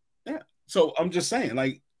miserable. Yeah. So I'm just saying,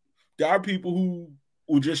 like, there are people who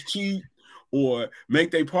will just cheat or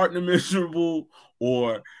make their partner miserable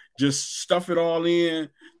or just stuff it all in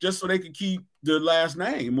just so they could keep the last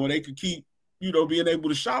name or they could keep, you know, being able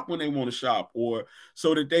to shop when they want to shop or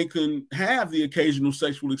so that they can have the occasional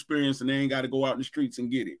sexual experience and they ain't got to go out in the streets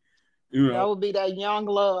and get it. You know? That would be that young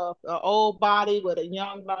love, an old body with a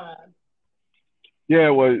young mind. Yeah,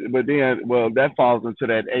 but then that falls into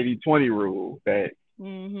that 80-20 rule that,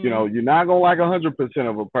 you know, you're not going to like 100%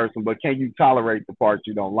 of a person, but can you tolerate the parts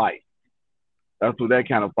you don't like? That's what that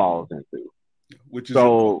kind of falls into. Which is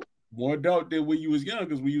more adult than when you was young,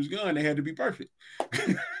 because when you was young, they had to be perfect.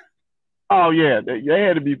 Oh, yeah. They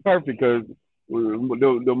had to be perfect because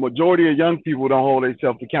the majority of young people don't hold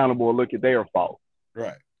themselves accountable or look at their fault.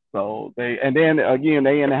 Right. So and then again,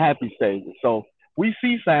 they in the happy stages. So we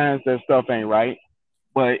see signs that stuff ain't right,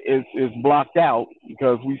 but it's blocked out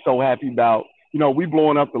because we so happy about, you know, we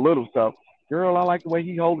blowing up the little stuff. Girl, I like the way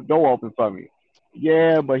he hold the door open for me.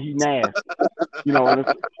 Yeah, but he nasty. You know, and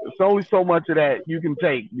it's only so much of that you can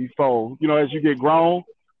take before, you know, as you get grown.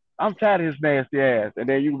 I'm tired of his nasty ass. And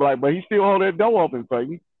then you can be like, but he still hold that door open for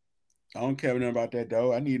you. I don't care nothing about that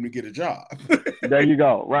door. I need him to get a job. There you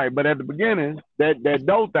go. Right. But at the beginning, that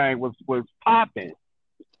door thing was popping.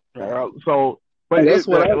 Right. So, but that's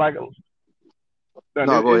what go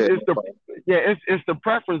ahead. It's the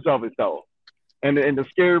preference of it though. And the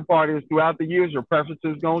scary part is throughout the years, your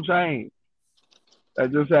preferences gonna change.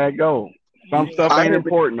 That's just how it goes. Some stuff ain't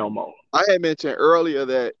important no more. I had mentioned earlier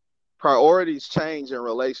that priorities change in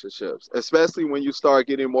relationships, especially when you start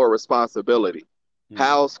getting more responsibility.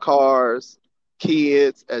 House, cars,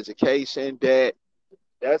 kids, education, debt.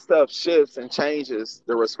 That stuff shifts and changes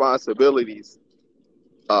the responsibilities.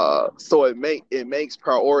 So it makes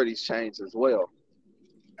priorities change as well.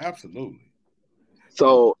 Absolutely.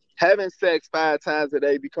 So having sex 5 times a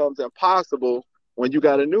day becomes impossible when you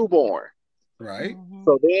got a newborn. Right.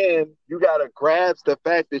 So then you gotta grasp the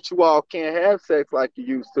fact that you all can't have sex like you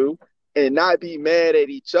used to, and not be mad at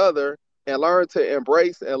each other, and learn to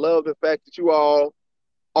embrace and love the fact that you all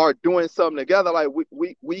are doing something together. Like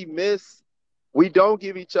we don't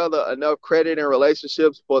give each other enough credit in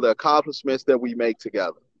relationships for the accomplishments that we make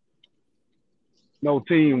together. No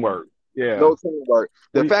teamwork. Yeah. No teamwork.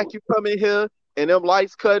 The fact you come in here and them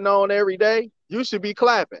lights cutting on every day, you should be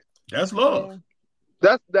clapping. That's love.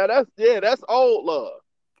 That's old love.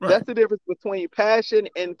 Right. That's the difference between passion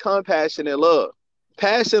and compassion and love.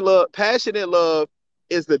 Passionate love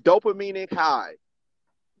is the dopaminic high.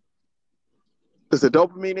 It's a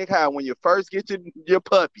dopaminic high when you first get your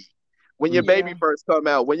puppy, when your baby first come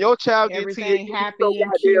out, when your child gets here, you happy so and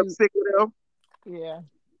goddamn cute. sick of them.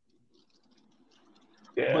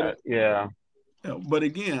 Yeah. But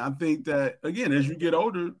again, I think that as you get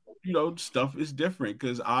older, stuff is different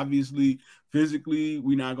because obviously physically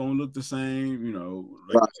we're not going to look the same.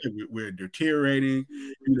 Like I said, we're deteriorating,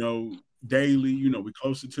 daily. We're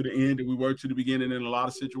closer to the end than we were to the beginning in a lot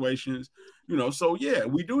of situations. So yeah,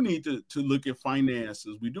 we do need to look at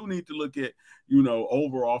finances. We do need to look at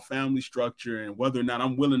overall family structure and whether or not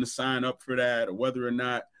I'm willing to sign up for that, or whether or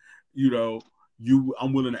not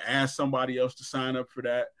I'm willing to ask somebody else to sign up for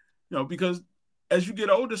that. Because as you get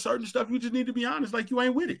older, certain stuff you just need to be honest, like you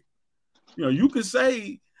ain't with it. You could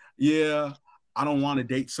say, yeah, I don't want to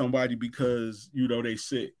date somebody because they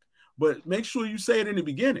sick, but make sure you say it in the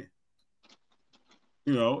beginning.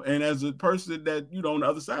 And as a person that on the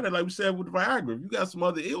other side of, like we said with Viagra, if you got some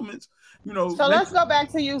other ailments, So let's go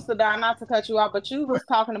back to you, Sadar, not to cut you off, but you was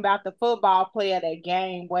talking about the football player that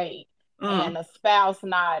gained weight and a spouse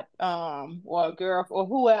not or a girl or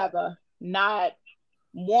whoever not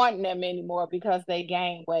wanting them anymore because they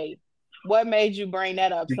gained weight. What made you bring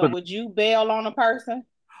that up? So would you bail on a person?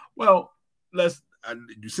 Well,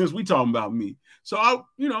 since we talking about me, so I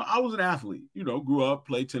was an athlete, grew up,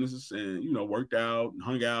 played tennis and, worked out and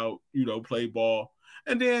hung out, played ball.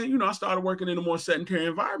 And then, I started working in a more sedentary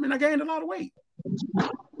environment. I gained a lot of weight.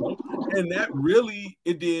 And that really,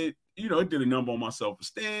 it did a number on my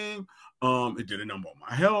self-esteem. It did a number on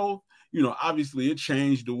my health. Obviously it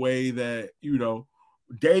changed the way that,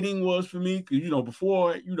 dating was for me. Cause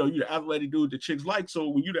before, you're the athletic dude that chicks like. So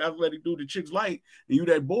when you're the athletic dude that chicks like and you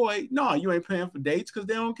that boy, no, you ain't paying for dates because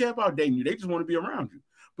they don't care about dating you. They just want to be around you.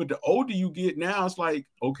 But the older you get now, it's like,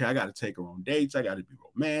 okay, I got to take her on dates. I got to be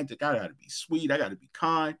romantic. I got to be sweet. I got to be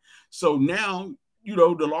kind. So now,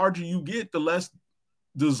 the larger you get, the less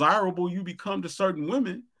desirable you become to certain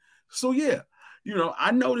women. So yeah,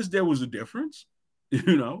 I noticed there was a difference,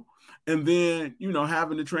 and then,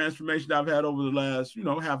 having the transformation I've had over the last,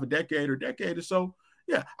 half a decade or so,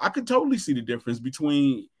 yeah, I could totally see the difference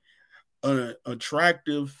between an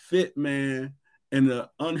attractive, fit man and an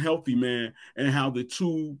unhealthy man and how the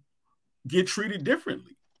two get treated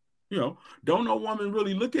differently. Don't no woman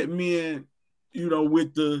really look at men,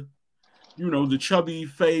 with the chubby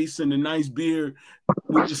face and the nice beard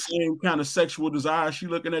with the same kind of sexual desire she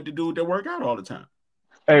looking at the dude that work out all the time.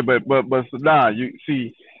 Hey, but Sadar, you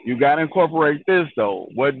see, you got to incorporate this though.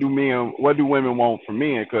 What do women want from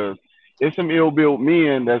men? Because it's some ill-built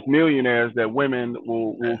men that's millionaires that women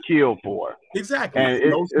will kill for. Exactly.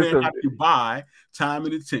 And those men have to buy time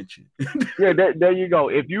and attention. Yeah, there you go.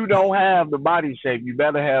 If you don't have the body shape, you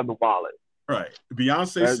better have the wallet. Right.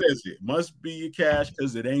 Beyonce says it must be your cash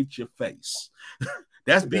because it ain't your face.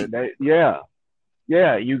 That's big.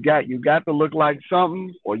 Yeah, you got to look like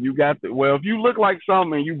something, or you got to. Well, if you look like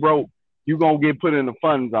something and you broke, you gonna get put in the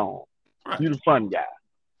fun zone. Right. You the fun guy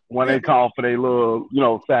when they call for their little,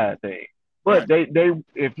 side thing. But they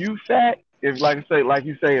if you fat, if like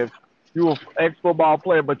you say, if you an ex-football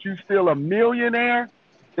player, but you still a millionaire,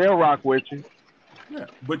 they'll rock with you. Yeah,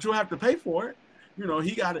 but you'll have to pay for it.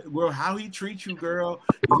 He got it. Well, how he treats you, girl.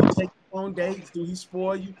 Do he take you on dates? Do he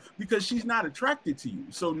spoil you? Because she's not attracted to you.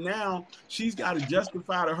 So now she's got to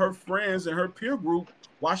justify to her friends and her peer group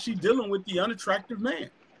why she's dealing with the unattractive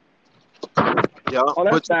man. Yeah,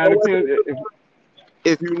 but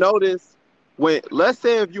if you notice, let's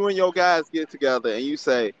say if you and your guys get together and you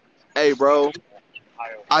say, "Hey, bro,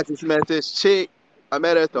 I just met this chick. I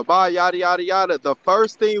met her at the bar, yada yada yada." The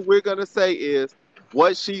first thing we're gonna say is,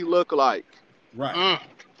 "What she look like?" Right.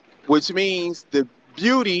 Which means the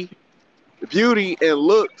beauty beauty and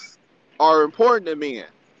looks are important to men.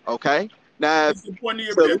 Okay, now if It's the point of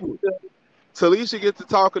your pivot. Talisha gets to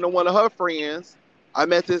talking to one of her friends. I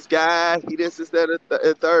met this guy. He this, that,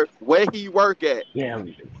 and third. Where he work at? Yeah.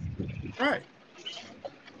 Right.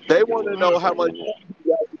 They want to know how much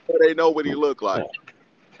before they know what he look like.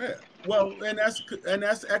 Yeah. Well, and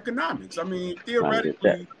that's economics. I mean,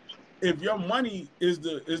 theoretically, if your money is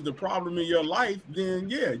the problem in your life, then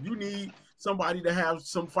yeah, you need somebody to have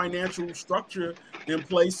some financial structure in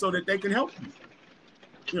place so that they can help you.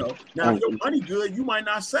 You know, now if your money good, you might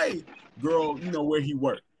not say, girl, you know, where he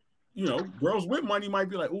worked. You know, girls with money might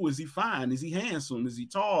be like, oh, is he fine? Is he handsome? Is he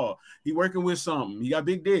tall? He working with something? He got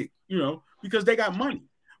big dick, you know, because they got money.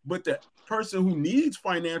 But the person who needs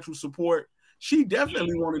financial support, she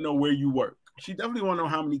definitely want to know where you work. She definitely want to know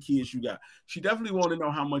how many kids you got. She definitely want to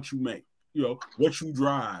know how much you make, you know, what you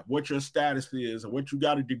drive, what your status is, or what you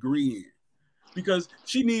got a degree in. Because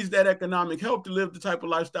she needs that economic help to live the type of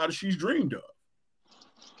lifestyle that she's dreamed of.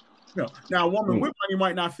 You know, now a woman with money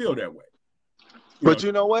might not feel that way. But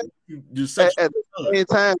you know what? Just at the same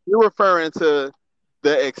time, you're referring to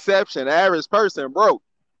the exception. The average person broke.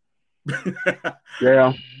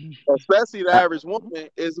 Yeah. Especially the average woman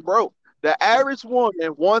is broke. The average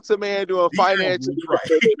woman wants a man doing financial. Right.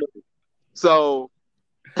 So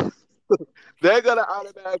they're gonna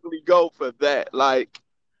automatically go for that. Like,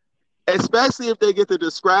 especially if they get to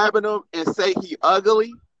describing him and say he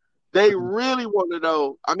ugly, they really want to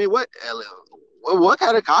know. I mean, what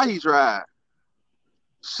kind of car he drive?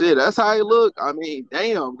 Shit, that's how he look. I mean,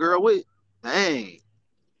 damn, girl, where he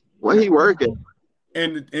working?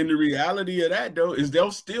 And the reality of that though is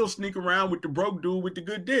they'll still sneak around with the broke dude with the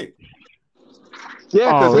good dick.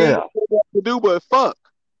 Yeah, because he ain't nothing to do but fuck.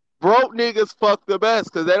 Broke niggas fuck the best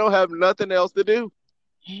because they don't have nothing else to do.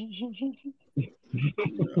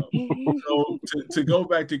 So to go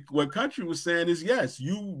back to what Country was saying is yes,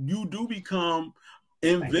 you do become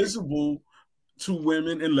invisible to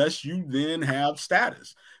women unless you then have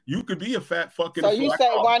status. You could be a fat fucking. So you say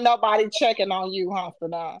why nobody checking on you, huh,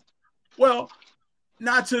 Saddam? Well,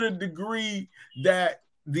 not to the degree that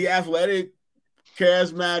the athletic,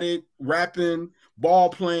 charismatic, rapping, ball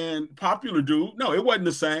playing, popular dude. No, it wasn't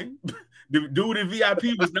the same. The dude in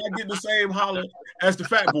VIP was not getting the same holler as the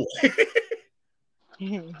fat boy.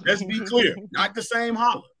 Let's be clear, not the same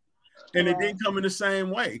holler, and it didn't come in the same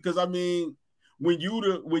way. Because I mean, when you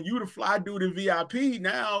the fly dude in VIP,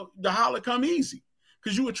 now the holler come easy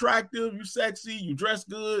because you attractive, you sexy, you dress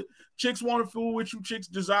good. Chicks want to fool with you, chicks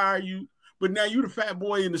desire you. But now you the fat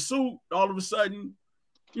boy in the suit. All of a sudden,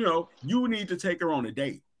 you know you need to take her on a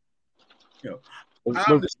date. You know,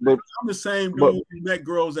 I'm the same dude who met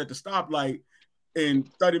girls at the stoplight,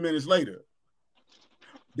 and 30 minutes later.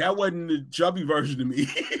 That wasn't the chubby version of me.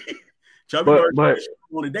 Chubby version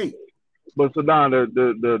on a date. But Saddam,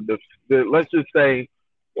 the let's just say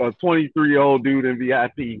a 23-year-old dude in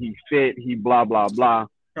VIP, he fit, he blah blah blah.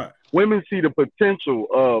 Right. Women see the potential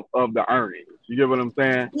of the earnings. You get what I'm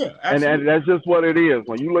saying? Yeah, absolutely. And that's just what it is.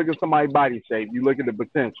 When you look at somebody's body shape, you look at the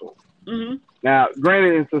potential. Mm-hmm. Now,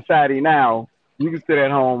 granted, in society now, you can sit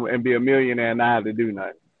at home and be a millionaire and not have to do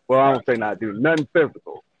nothing. Well, I don't say not do nothing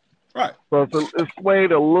physical. Right. So it's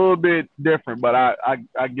swayed a little bit different, but I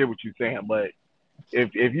get what you're saying. But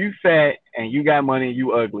if you fat and you got money and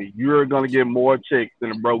you ugly, you're gonna get more chicks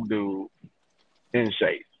than a broke dude in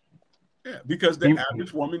shape. Yeah, because the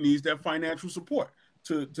average woman needs that financial support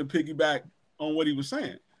to piggyback on what he was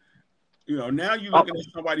saying. You know, now you're looking at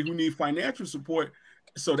somebody who needs financial support.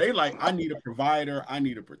 So they like, I need a provider, I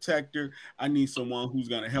need a protector, I need someone who's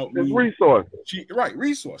gonna help me. Resources.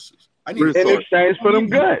 Resources. I need in exchange for them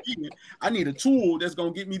goods. I need a tool that's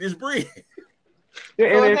gonna get me this bread.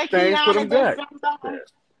 Yeah, in exchange for them goods.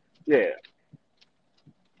 Yeah.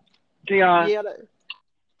 Keon. Yeah,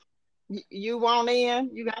 you want in?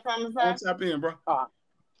 You got something to say? Let's tap in, bro.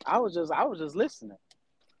 I was just listening.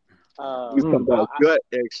 We talking about gut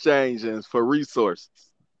exchanges for resources.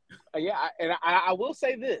 Yeah, I will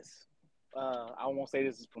say this. I won't say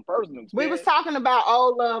this is from personal experience. We was talking about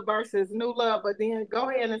old love versus new love, but then go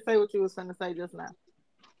ahead and say what you was going to say just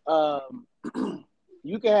now.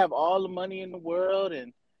 You can have all the money in the world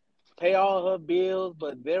and pay all her bills,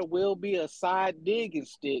 but there will be a side digging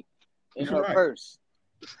stick in her purse.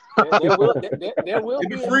 There will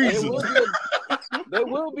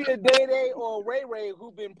be a Day or a Ray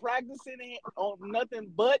who've been practicing on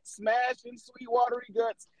nothing but smashing sweet watery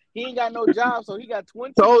guts. He ain't got no job, so he got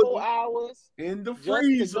 24 hours in the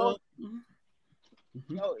freezer.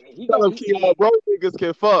 Broke niggas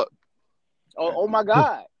can fuck. Oh my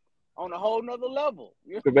God. On a whole nother level.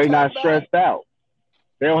 Because they not stressed out.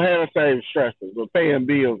 They don't have the same stresses, but paying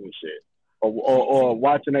bills and shit. or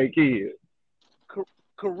watching their kids.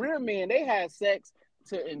 Career men, they have sex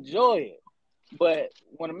to enjoy it. But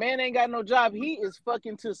when a man ain't got no job, he is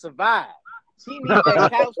fucking to survive. He needs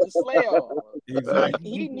that couch to slay on. Exactly.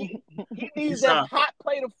 He needs that hot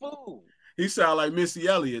plate of food. He sound like Missy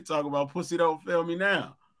Elliott talking about pussy don't fail me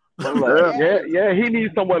now. Yeah, he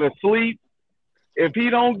needs somewhere to sleep. If he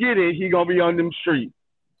don't get it, he gonna be on them streets.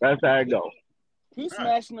 That's how it goes. He's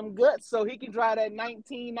smashing them guts so he can drive that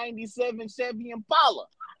 1997 Chevy Impala.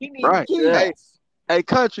 He needs keys. Hey,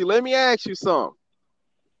 country, let me ask you something.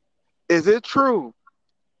 Is it true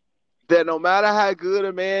that no matter how good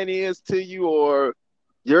a man is to you or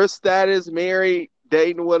your status, married,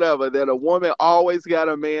 dating, whatever, that a woman always got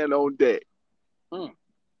a man on deck?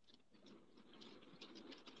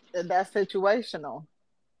 That's situational.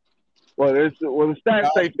 Well, the stats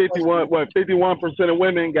say 51% of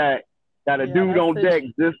women got a dude on deck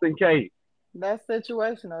just in case. That's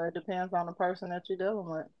situational. It depends on the person that you're dealing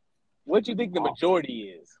with. What do you think the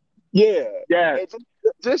majority is? Yeah. Yeah.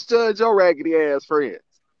 Just judge your raggedy ass friends.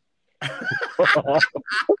 No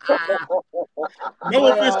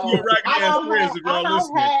offense to your raggedy ass friends if y'all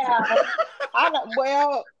listening.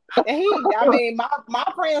 I mean, my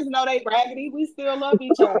friends know they raggedy. We still love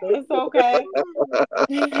each other. It's okay.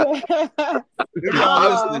 If y'all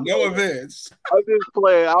listening, no offense. I was just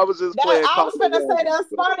playing. I was gonna say that's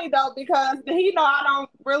funny though, because he know I don't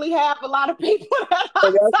really have a lot of people.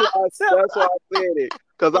 That's why I said it.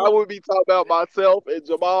 Because I would be talking about myself and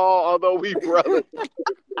Jamal, although we brothers.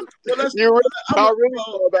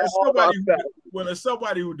 As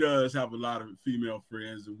somebody who does have a lot of female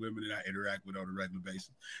friends and women that I interact with on a regular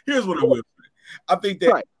basis, here's what I will say. I think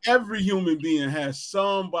that every human being has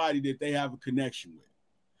somebody that they have a connection with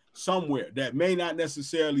somewhere that may not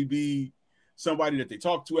necessarily be somebody that they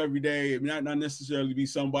talk to every day. It may not necessarily be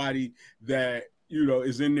somebody that,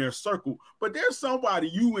 is in their circle, but there's somebody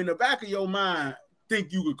you in the back of your mind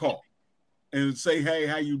think you could call and say, hey,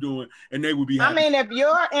 how you doing? And they would be happy. I mean, if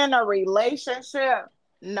you're in a relationship,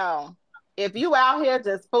 no. If you out here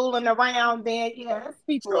just fooling around, then there's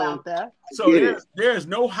people out there. So there's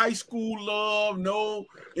no high school love, no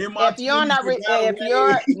if you're in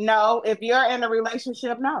a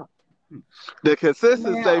relationship, no. The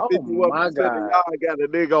consensus say 51% of y'all got a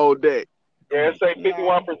nigga on deck. Yeah, say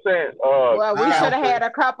 51%. Well, we should have had a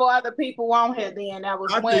couple other people on here then that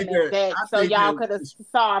was women so y'all could have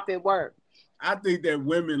saw if it worked. I think that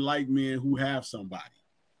women like men who have somebody.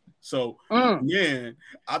 So again,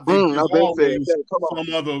 I think there's always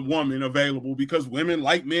some other woman available because women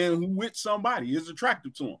like men who with somebody is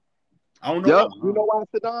attractive to them. I don't know. You know why,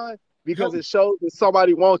 Sadon? Because it shows that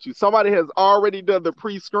somebody wants you. Somebody has already done the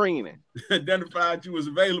pre-screening. Identified you as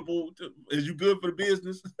available. Is you good for the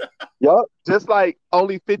business? Yep. Just like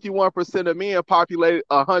only 51% of men populate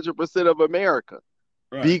 100% of America.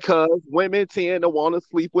 Right. Because women tend to want to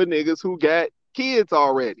sleep with niggas who got kids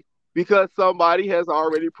already. Because somebody has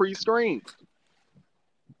already pre-screened.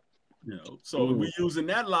 So if we're using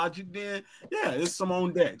that logic, then it's some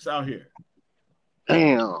on decks out here.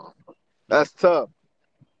 Damn. That's tough.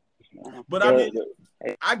 But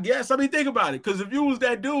I guess, think about it. Because if you was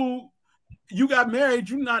that dude, you got married,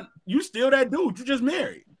 you still that dude. You just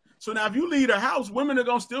married. So now if you leave the house, women are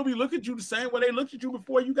going to still be looking at you the same way they looked at you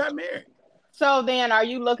before you got married. So then are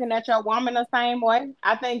you looking at your woman the same way?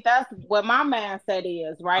 I think that's what my mindset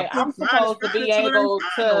is, right? I'm supposed to be able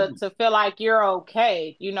to feel like you're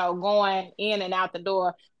okay, going in and out the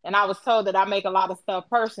door. And I was told that I make a lot of stuff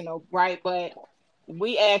personal, right? But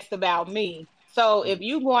we asked about me. So if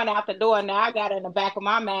you going out the door, now I got in the back of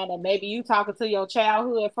my mind that maybe you talking to your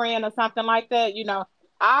childhood friend or something like that,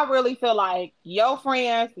 I really feel like your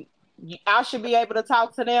friends, I should be able to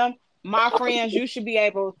talk to them. My friends, you should be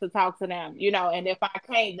able to talk to them, and if I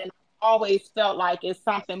can't, then I always felt like it's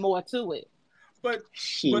something more to it. But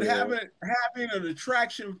having an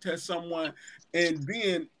attraction to someone and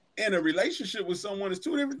being in a relationship with someone is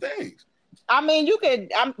two different things. I mean, you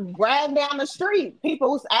could drag down the street,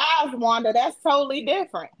 people's eyes wander. That's totally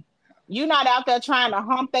different. You're not out there trying to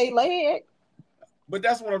hump their leg. But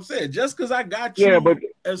that's what I'm saying. Just because I got you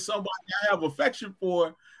as somebody I have affection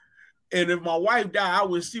for, and if my wife died, I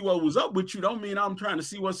would see what was up with you. Don't mean I'm trying to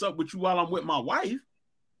see what's up with you while I'm with my wife.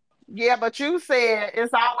 Yeah, but you said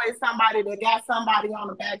it's always somebody that got somebody on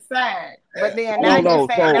the backside. But then now you're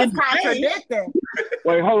saying that's contradicting.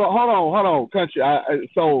 Wait, hold on, country.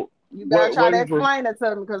 You gotta try to explain it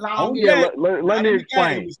to me because I don't get it. Let me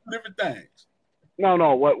explain. Different things.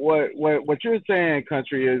 No. What you're saying,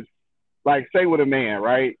 country, is like, say with a man,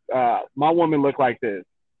 right? My woman look like this.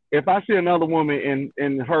 If I see another woman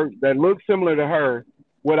in her that looks similar to her,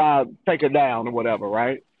 would I take her down or whatever,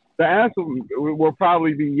 right? the answer will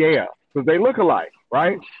probably be yeah, because they look alike,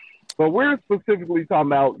 right? But we're specifically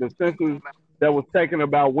talking about the census that was taken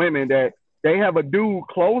about women that they have a dude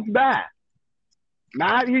close by.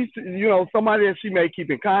 Not somebody that she may keep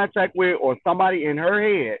in contact with or somebody in her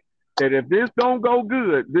head that if this don't go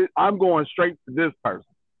good, I'm going straight to this person.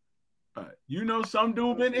 You know, some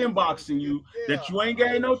dude been inboxing you that you ain't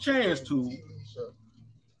got no chance to.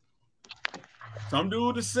 Some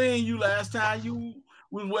dude has seen you last time you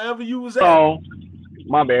was wherever you was at. Oh,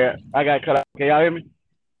 my bad. I got cut out. Can y'all hear me?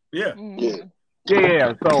 Yeah.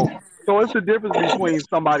 Yeah. So it's the difference between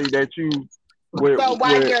somebody that you so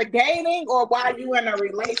while you're dating or while you in a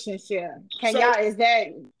relationship, is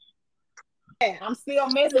that? Yeah, I'm still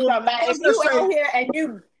missing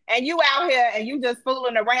something. If you out here and you just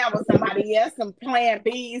fooling around with somebody, yes, some plan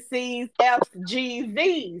B's, C's, F's, G's,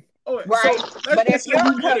 Z's, right? So but if you're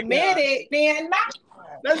committed, then not.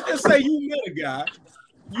 Let's just say you met a guy.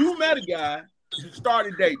 You met a guy,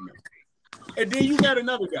 started dating him, and then you met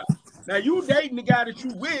another guy. Now you dating the guy that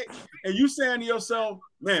you with, and you saying to yourself,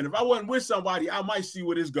 "Man, if I wasn't with somebody, I might see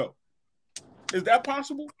where this go." Is that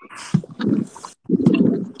possible?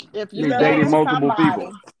 If you're dating multiple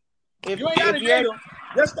people, if you ain't got to date him,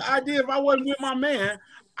 that's the idea. If I wasn't with my man,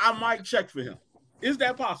 I might check for him. Is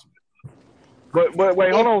that possible? But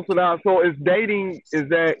wait, hold on. So is dating, is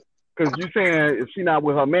that because you saying if she's not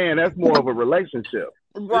with her man, that's more of a relationship,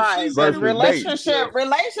 right? But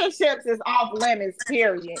relationships is off limits,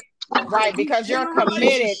 period. Right, because you're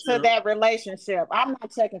committed to that relationship. I'm not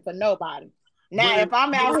checking for nobody. Now, if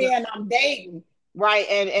I'm out here and I'm dating, right,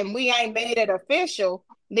 and we ain't made it official,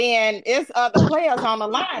 then it's other players on the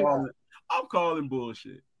line. I'm calling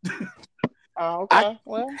bullshit. Oh, okay.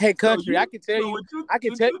 Hey, country, I can tell you. What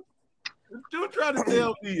you're trying to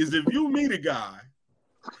tell me is if you meet a guy,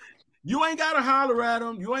 you ain't got to holler at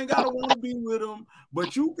him. You ain't got to want to be with him.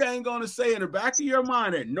 But you ain't going to say in the back of your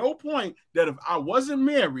mind at no point that if I wasn't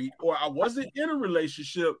married or I wasn't in a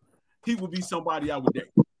relationship, he would be somebody I would date.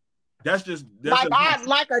 That's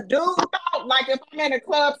like a dude. Like if I'm in a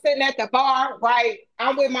club sitting at the bar, right?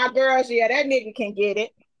 I'm with my girls. Yeah, that nigga can get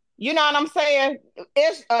it. You know what I'm saying?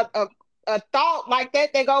 It's a thought like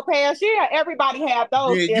that go past. Yeah, everybody have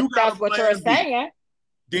those. If that's what you're saying.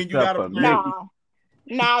 Then you got a plan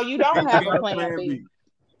B. No, you don't have a plan B.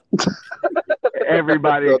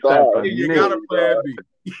 Everybody except for you got a plan B.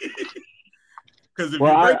 Because if you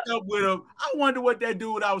break up with him, I wonder what that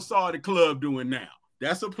dude I saw at the club doing now.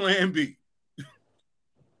 That's a plan B.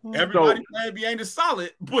 Everybody's plan B ain't as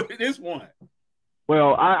solid, but it is one.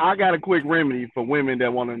 Well, I got a quick remedy for women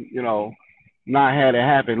that want to, not have it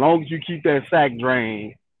happen. As long as you keep that sack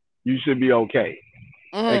drained, you should be okay.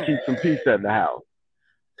 And keep some peace at the house.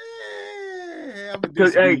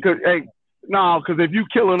 Because if you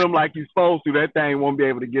killing him like you're supposed to, that thing won't be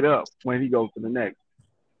able to get up when he goes to the next.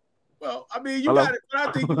 Well, I mean,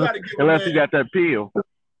 I think you got to give unless he got that pill.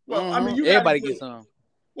 Well, I mean, everybody gets some.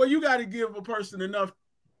 Well, you got to give a person enough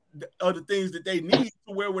of the things that they need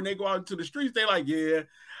to where when they go out into the streets, they like, yeah,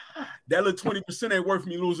 that little 20% ain't worth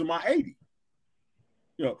me losing my 80.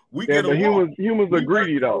 We get along. Humans are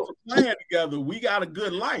greedy though. Playing together, we got a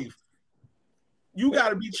good life. You got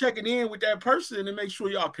to be checking in with that person and make sure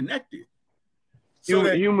y'all connected.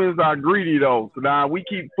 Humans are greedy though. So now we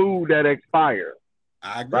keep food that expires.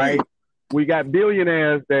 I agree. Right? We got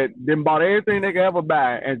billionaires that then bought everything they could ever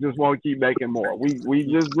buy and just want to keep making more. We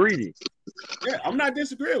just greedy. Yeah, I'm not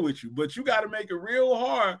disagreeing with you, but you got to make it real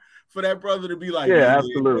hard for that brother to be like, yeah,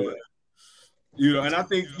 absolutely. And I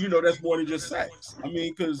think, that's more than just sex. I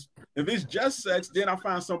mean, because if it's just sex, then I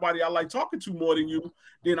find somebody I like talking to more than you,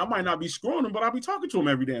 then I might not be screwing them, but I'll be talking to them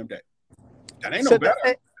every damn day. That ain't no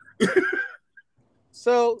better.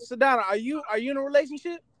 So, Donna, are you in a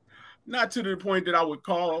relationship? Not to the point that I would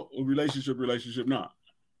call a relationship, not.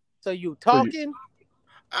 So you talking?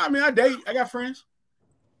 I mean, I date. I got friends.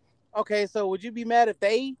 Okay, so would you be mad if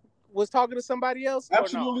they was talking to somebody else?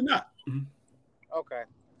 Absolutely not. Okay.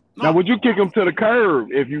 No. Now, would you kick them to the curb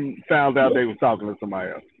if you found out they was talking to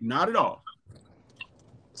somebody else? Not at all.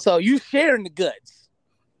 So you sharing the guts?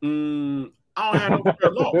 I don't have no fear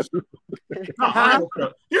of loss.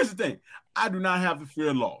 No, here's the thing. I do not have the fear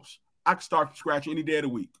of loss. I can start from scratch any day of the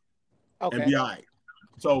week. Okay. And be all right.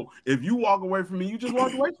 So if you walk away from me, you just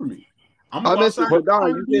walk away from me. I'm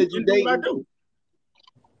Sadan, you said you dating.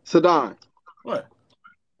 Sadan. What?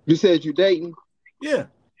 You said you dating? Yeah.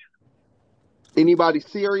 Anybody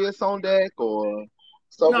serious on deck or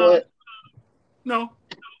somewhat? No.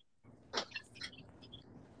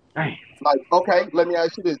 Hey. Like, okay, let me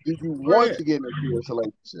ask you this. Do you want to get in a serious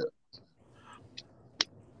relationship?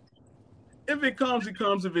 If it comes, it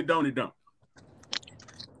comes. If it don't, it don't.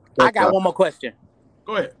 I got one more question.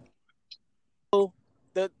 Go ahead.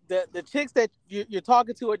 The chicks that you're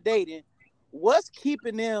talking to or dating, what's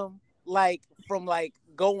keeping them from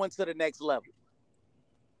going to the next level?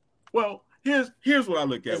 Well, here's what I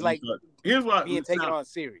look at. It's like here's what being taken on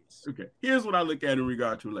serious. Okay. Here's what I look at in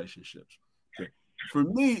regard to relationships. Okay. For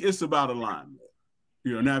me, it's about alignment.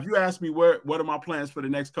 Now if you ask me what are my plans for the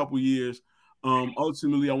next couple of years,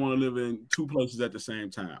 ultimately I want to live in two places at the same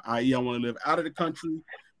time. I.e., I want to live out of the country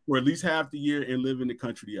for at least half the year and live in the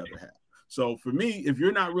country the other half. So for me, if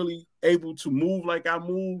you're not really able to move like I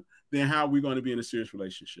move, then how are we going to be in a serious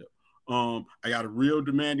relationship? I got a real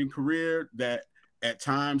demanding career that at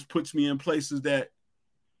times puts me in places that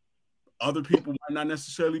other people might not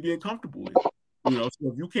necessarily be comfortable in. So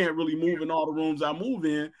if you can't really move in all the rooms I move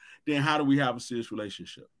in, then how do we have a serious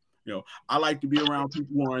relationship? I like to be around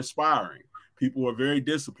people who are inspiring, people who are very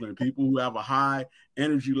disciplined, people who have a high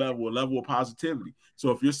energy level, a level of positivity.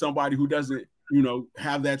 So if you're somebody who doesn't,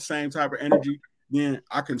 have that same type of energy, then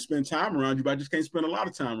I can spend time around you, but I just can't spend a lot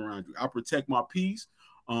of time around you. I protect my peace.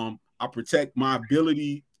 I protect my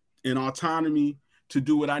ability and autonomy to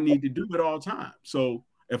do what I need to do at all times. So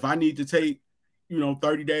if I need to take,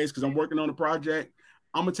 30 days because I'm working on a project,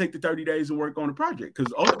 I'm going to take the 30 days and work on the project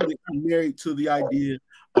because ultimately I'm married to the idea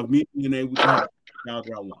of me being able to have the child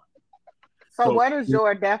that I want. So what is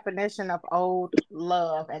your definition of old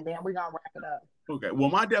love? And then we're going to wrap it up. Okay. Well,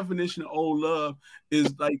 my definition of old love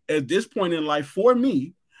is like at this point in life, for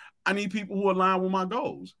me, I need people who align with my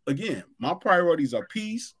goals. Again, my priorities are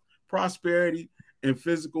peace, prosperity, and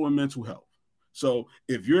physical and mental health. So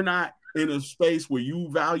if you're not in a space where you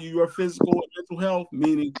value your physical and mental health,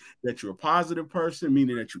 meaning that you're a positive person,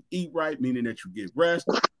 meaning that you eat right, meaning that you get rest,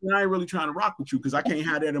 then I ain't really trying to rock with you because I can't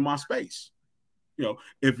have that in my space.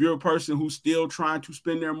 If you're a person who's still trying to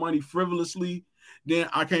spend their money frivolously, then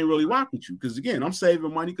I can't really rock with you because, again, I'm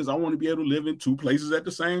saving money because I want to be able to live in two places at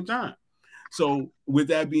the same time. So with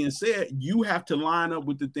that being said, you have to line up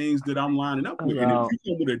with the things that I'm lining up with. And if you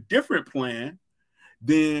come with a different plan,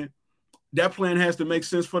 then that plan has to make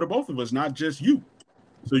sense for the both of us, not just you.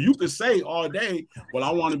 So you could say all day, well,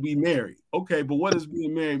 I want to be married. Okay, but what does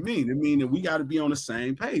being married mean? It means that we got to be on the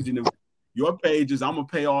same page. And if your page is I'm going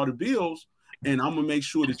to pay all the bills and I'm going to make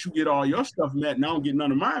sure that you get all your stuff met and I don't get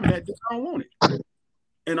none of mine met, then I don't want it.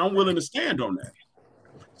 And I'm willing to stand on that.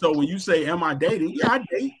 So when you say, am I dating? Yeah, I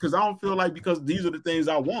date because I don't feel like because these are the things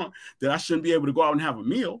I want that I shouldn't be able to go out and have a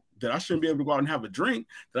meal, that I shouldn't be able to go out and have a drink,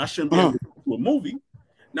 that I shouldn't be able to go to a movie.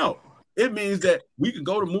 No, it means that we can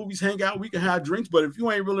go to movies, hang out, we can have drinks, but if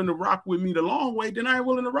you ain't willing to rock with me the long way, then I ain't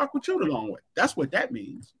willing to rock with you the long way. That's what that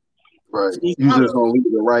means. Right. So you just gonna leave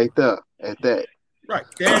it right there at that. Right.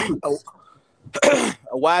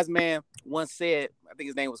 A wise man once said, I think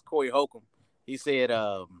his name was Corey Holcomb. He said,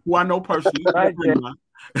 who I know personally.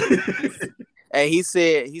 And he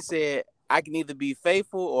said, I can either be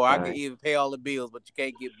faithful or I can either pay all the bills, but you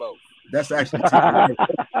can't get both. That's actually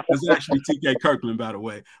TK Kirkland, by the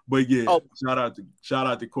way. But yeah, shout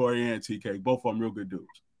out to Corey and TK. Both of them real good dudes.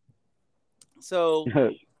 So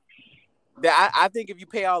I think if you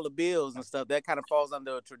pay all the bills and stuff, that kind of falls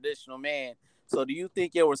under a traditional man. So do you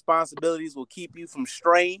think your responsibilities will keep you from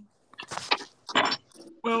straying?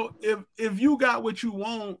 Well, if you got what you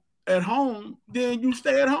want at home, then you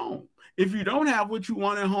stay at home. If you don't have what you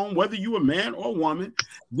want at home, whether you're a man or a woman,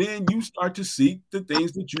 then you start to seek the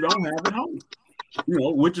things that you don't have at home.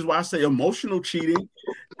 Which is why I say emotional cheating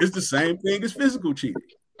is the same thing as physical cheating.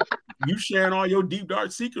 You sharing all your deep,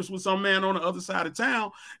 dark secrets with some man on the other side of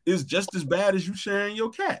town is just as bad as you sharing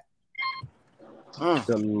your cat.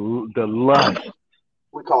 The lust.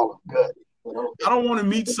 We call them good. I don't want to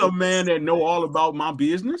meet some man that know all about my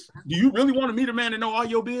business. Do you really want to meet a man that know all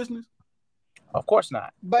your business? Of course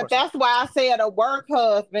not. But that's why I said a work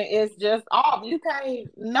husband is just off. You can't,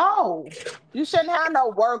 no. You shouldn't have no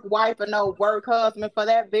work wife or no work husband for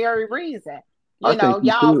that very reason.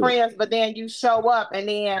 Y'all friends, but then you show up and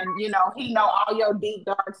then, he know all your deep,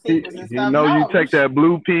 dark secrets and stuff. You take that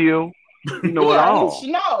blue pill. You know it all.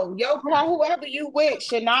 No, whoever you with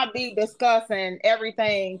should not be discussing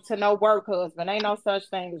everything to no work husband. Ain't no such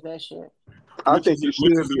thing as that shit. I think you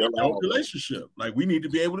should be a relationship. Like we need to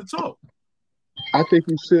be able to talk. I think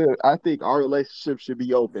you should. I think our relationship should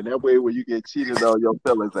be open. That way, when you get cheated on, your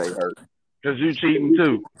feelings ain't hurt. Because you cheating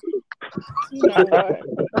too. You know what?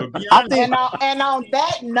 And on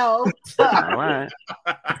that note, all right.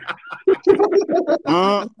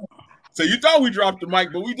 So you thought we dropped the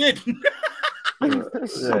mic, but we didn't.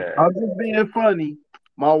 Yeah. I'm just being funny.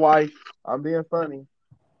 My wife, I'm being funny.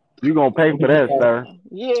 You gonna pay for that, sir?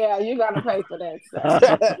 Yeah, you gotta pay for that,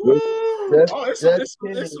 sir.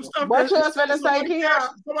 It's some stuff. What you was finna say, Keon?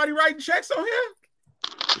 Somebody writing checks on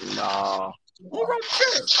here? No. Who wrote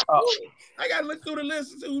checks? I gotta look through the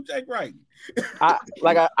list and see who check writing.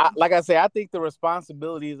 Like I say, I think the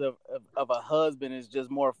responsibilities of a husband is just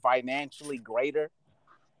more financially greater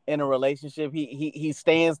in a relationship. He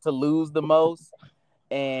stands to lose the most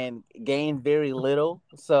and gain very little.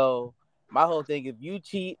 So my whole thing, if you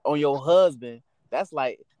cheat on your husband, that's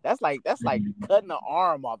like cutting an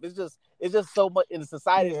arm off. It's just so much in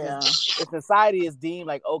society. Yeah. If society is deemed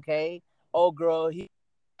like, okay, oh girl,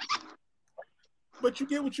 but you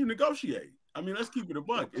get what you negotiate. I mean, let's keep it a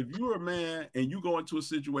buck. If you're a man and you go into a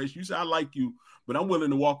situation, you say, I like you, but I'm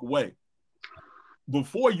willing to walk away.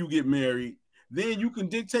 Before you get married, then you can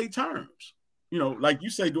dictate terms. You know, like you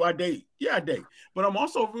say, do I date? Yeah, I date. But I'm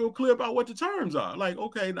also real clear about what the terms are. Like,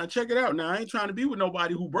 okay, now check it out. Now, I ain't trying to be with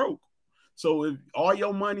nobody who broke. So if all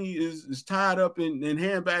your money is tied up in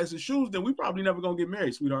handbags and shoes, then we probably never going to get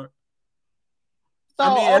married, sweetheart. So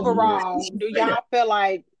overall, do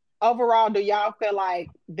y'all feel like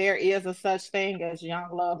there is a such thing as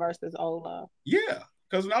young love versus old love? Yeah,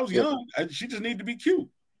 because when I was young, she just needed to be cute.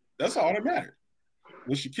 That's all that mattered.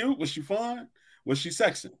 Was she cute? Was she fun? Was she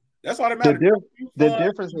sexy? That's all that mattered.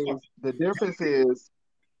 The difference is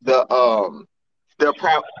the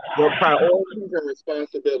priorities and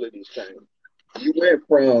responsibilities change. You went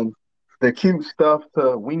from the cute stuff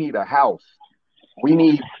to we need a house, we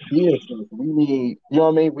need business, we need, you know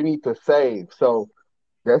what I mean? We need to save. So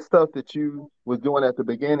that stuff that you was doing at the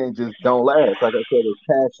beginning just don't last. Like I said, it's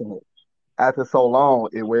passionate. After so long,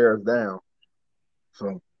 it wears down.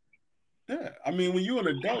 So yeah, I mean, when you're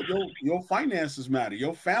an adult, your finances matter,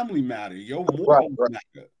 your family matter, your morals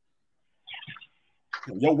matter,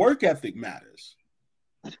 your work ethic matters.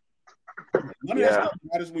 None of that stuff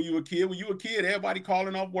matters when you were a kid. When you were a kid, everybody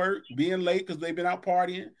calling off work, being late because they've been out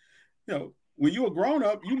partying. You know, when you a grown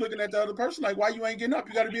up, you looking at the other person like, why you ain't getting up?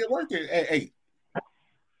 You got to be at work at 8.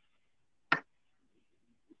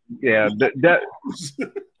 Yeah,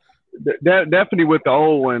 definitely with the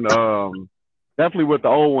old one. Definitely with the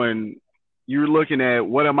old one, you're looking at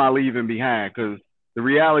what am I leaving behind? Because the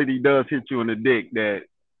reality does hit you in the dick that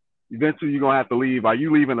eventually you're gonna have to leave. Are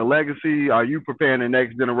you leaving a legacy? Are you preparing the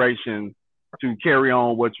next generation to carry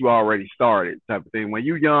on what you already started? Type of thing. When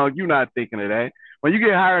you're young, you're not thinking of that. When you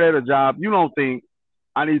get hired at a job, you don't think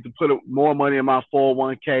I need to put more money in my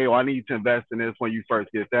 401k or I need to invest in this when you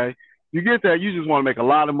first get there. You get there, you just want to make a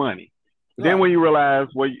lot of money. But then when you realize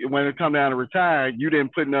when it come down to retire, you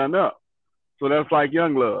didn't put nothing up. So that's like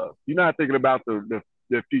young love. You're not thinking about the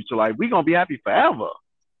future. Like, we're going to be happy forever.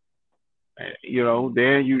 You know,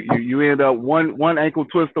 then you end up one ankle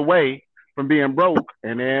twist away from being broke,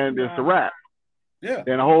 and then it's a wrap. Yeah.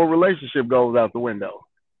 Then the whole relationship goes out the window.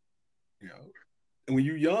 You know, and when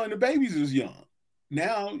you're young, the babies is young.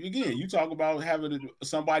 Now, again, you talk about having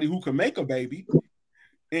somebody who can make a baby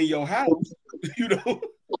in your house, you know.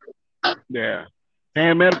 Yeah.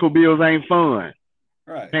 Paying medical bills ain't fun.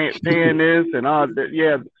 Right. Paying this and all that.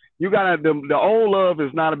 Yeah. You gotta, the old love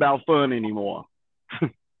is not about fun anymore.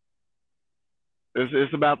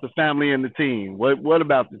 It's about the family and the team. What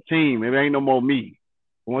about the team? It ain't no more me.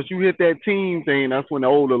 Once you hit that team thing, that's when the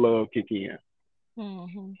older love kick in.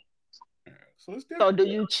 Mm-hmm. So do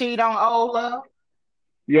you cheat on old love?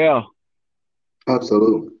 Yeah.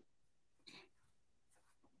 Absolutely.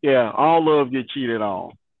 Yeah, all love get cheated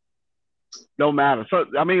on. No matter. So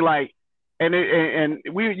I mean, like,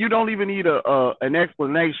 you don't even need an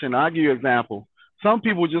explanation. I'll give you an example. Some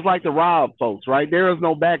people just like to rob folks, right? There is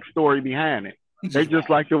no backstory behind it. They just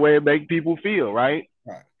like the way it makes people feel, right?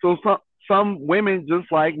 Right. So some women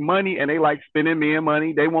just like money, and they like spending men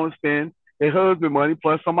money. They want to spend their husband money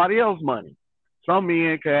plus somebody else's money. Some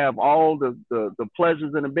men can have all the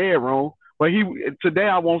pleasures in the bedroom, but today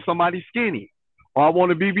I want somebody skinny, or I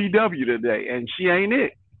want a BBW today, and she ain't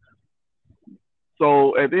it.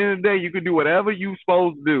 So at the end of the day, you can do whatever you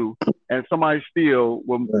supposed to do, and somebody still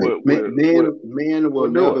will. Men will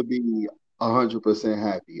never be 100%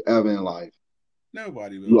 happy ever in life.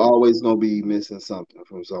 Nobody will. You're always gonna be missing something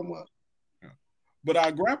from somewhere. Yeah. But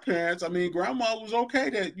our grandparents, I mean, grandma was okay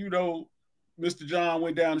that, you know, Mr. John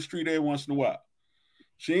went down the street every once in a while.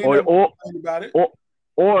 She ain't never complained about it.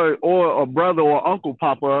 Or a brother or uncle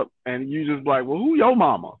pop up, and you just like, well, who your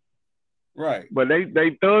mama? Right. But they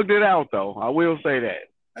thugged it out, though. I will say that.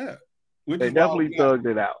 Yeah. They definitely thugged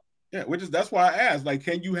it out. Yeah, that's why I asked, like,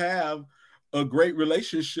 can you have a great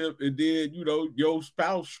relationship and then, you know, your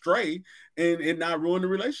spouse stray and not ruin the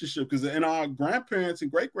relationship? Because in our grandparents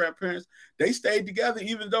and great-grandparents, they stayed together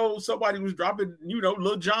even though somebody was dropping, you know,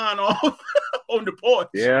 Lil John off on the porch.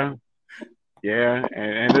 Yeah. Yeah,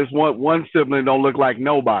 and this one sibling don't look like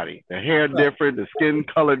nobody. The hair different, the skin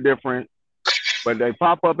color different, but they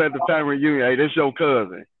pop up at the family reunion. Hey, this your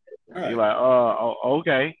cousin. Right. You're like,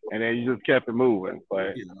 okay, and then you just kept it moving.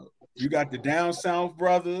 But you got the down south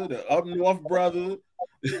brother, the up north brother.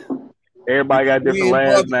 Everybody got different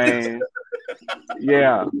last names.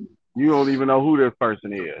 Yeah, you don't even know who this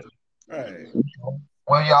person is. Right.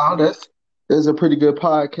 Well, y'all, this is a pretty good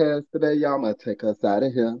podcast today. Y'all gonna take us out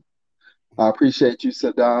of here. I appreciate you,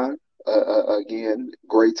 Sadon. Again,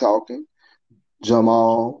 great talking.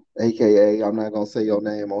 Jamal, aka I'm not gonna say your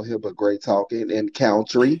name on here, but great talking. And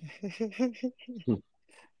Country.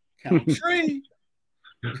 Country.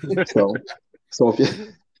 So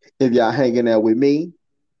if y'all hanging out with me,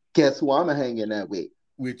 guess who I'm hanging out with?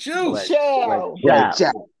 With you. Ciao.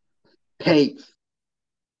 Peace.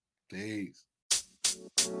 Peace.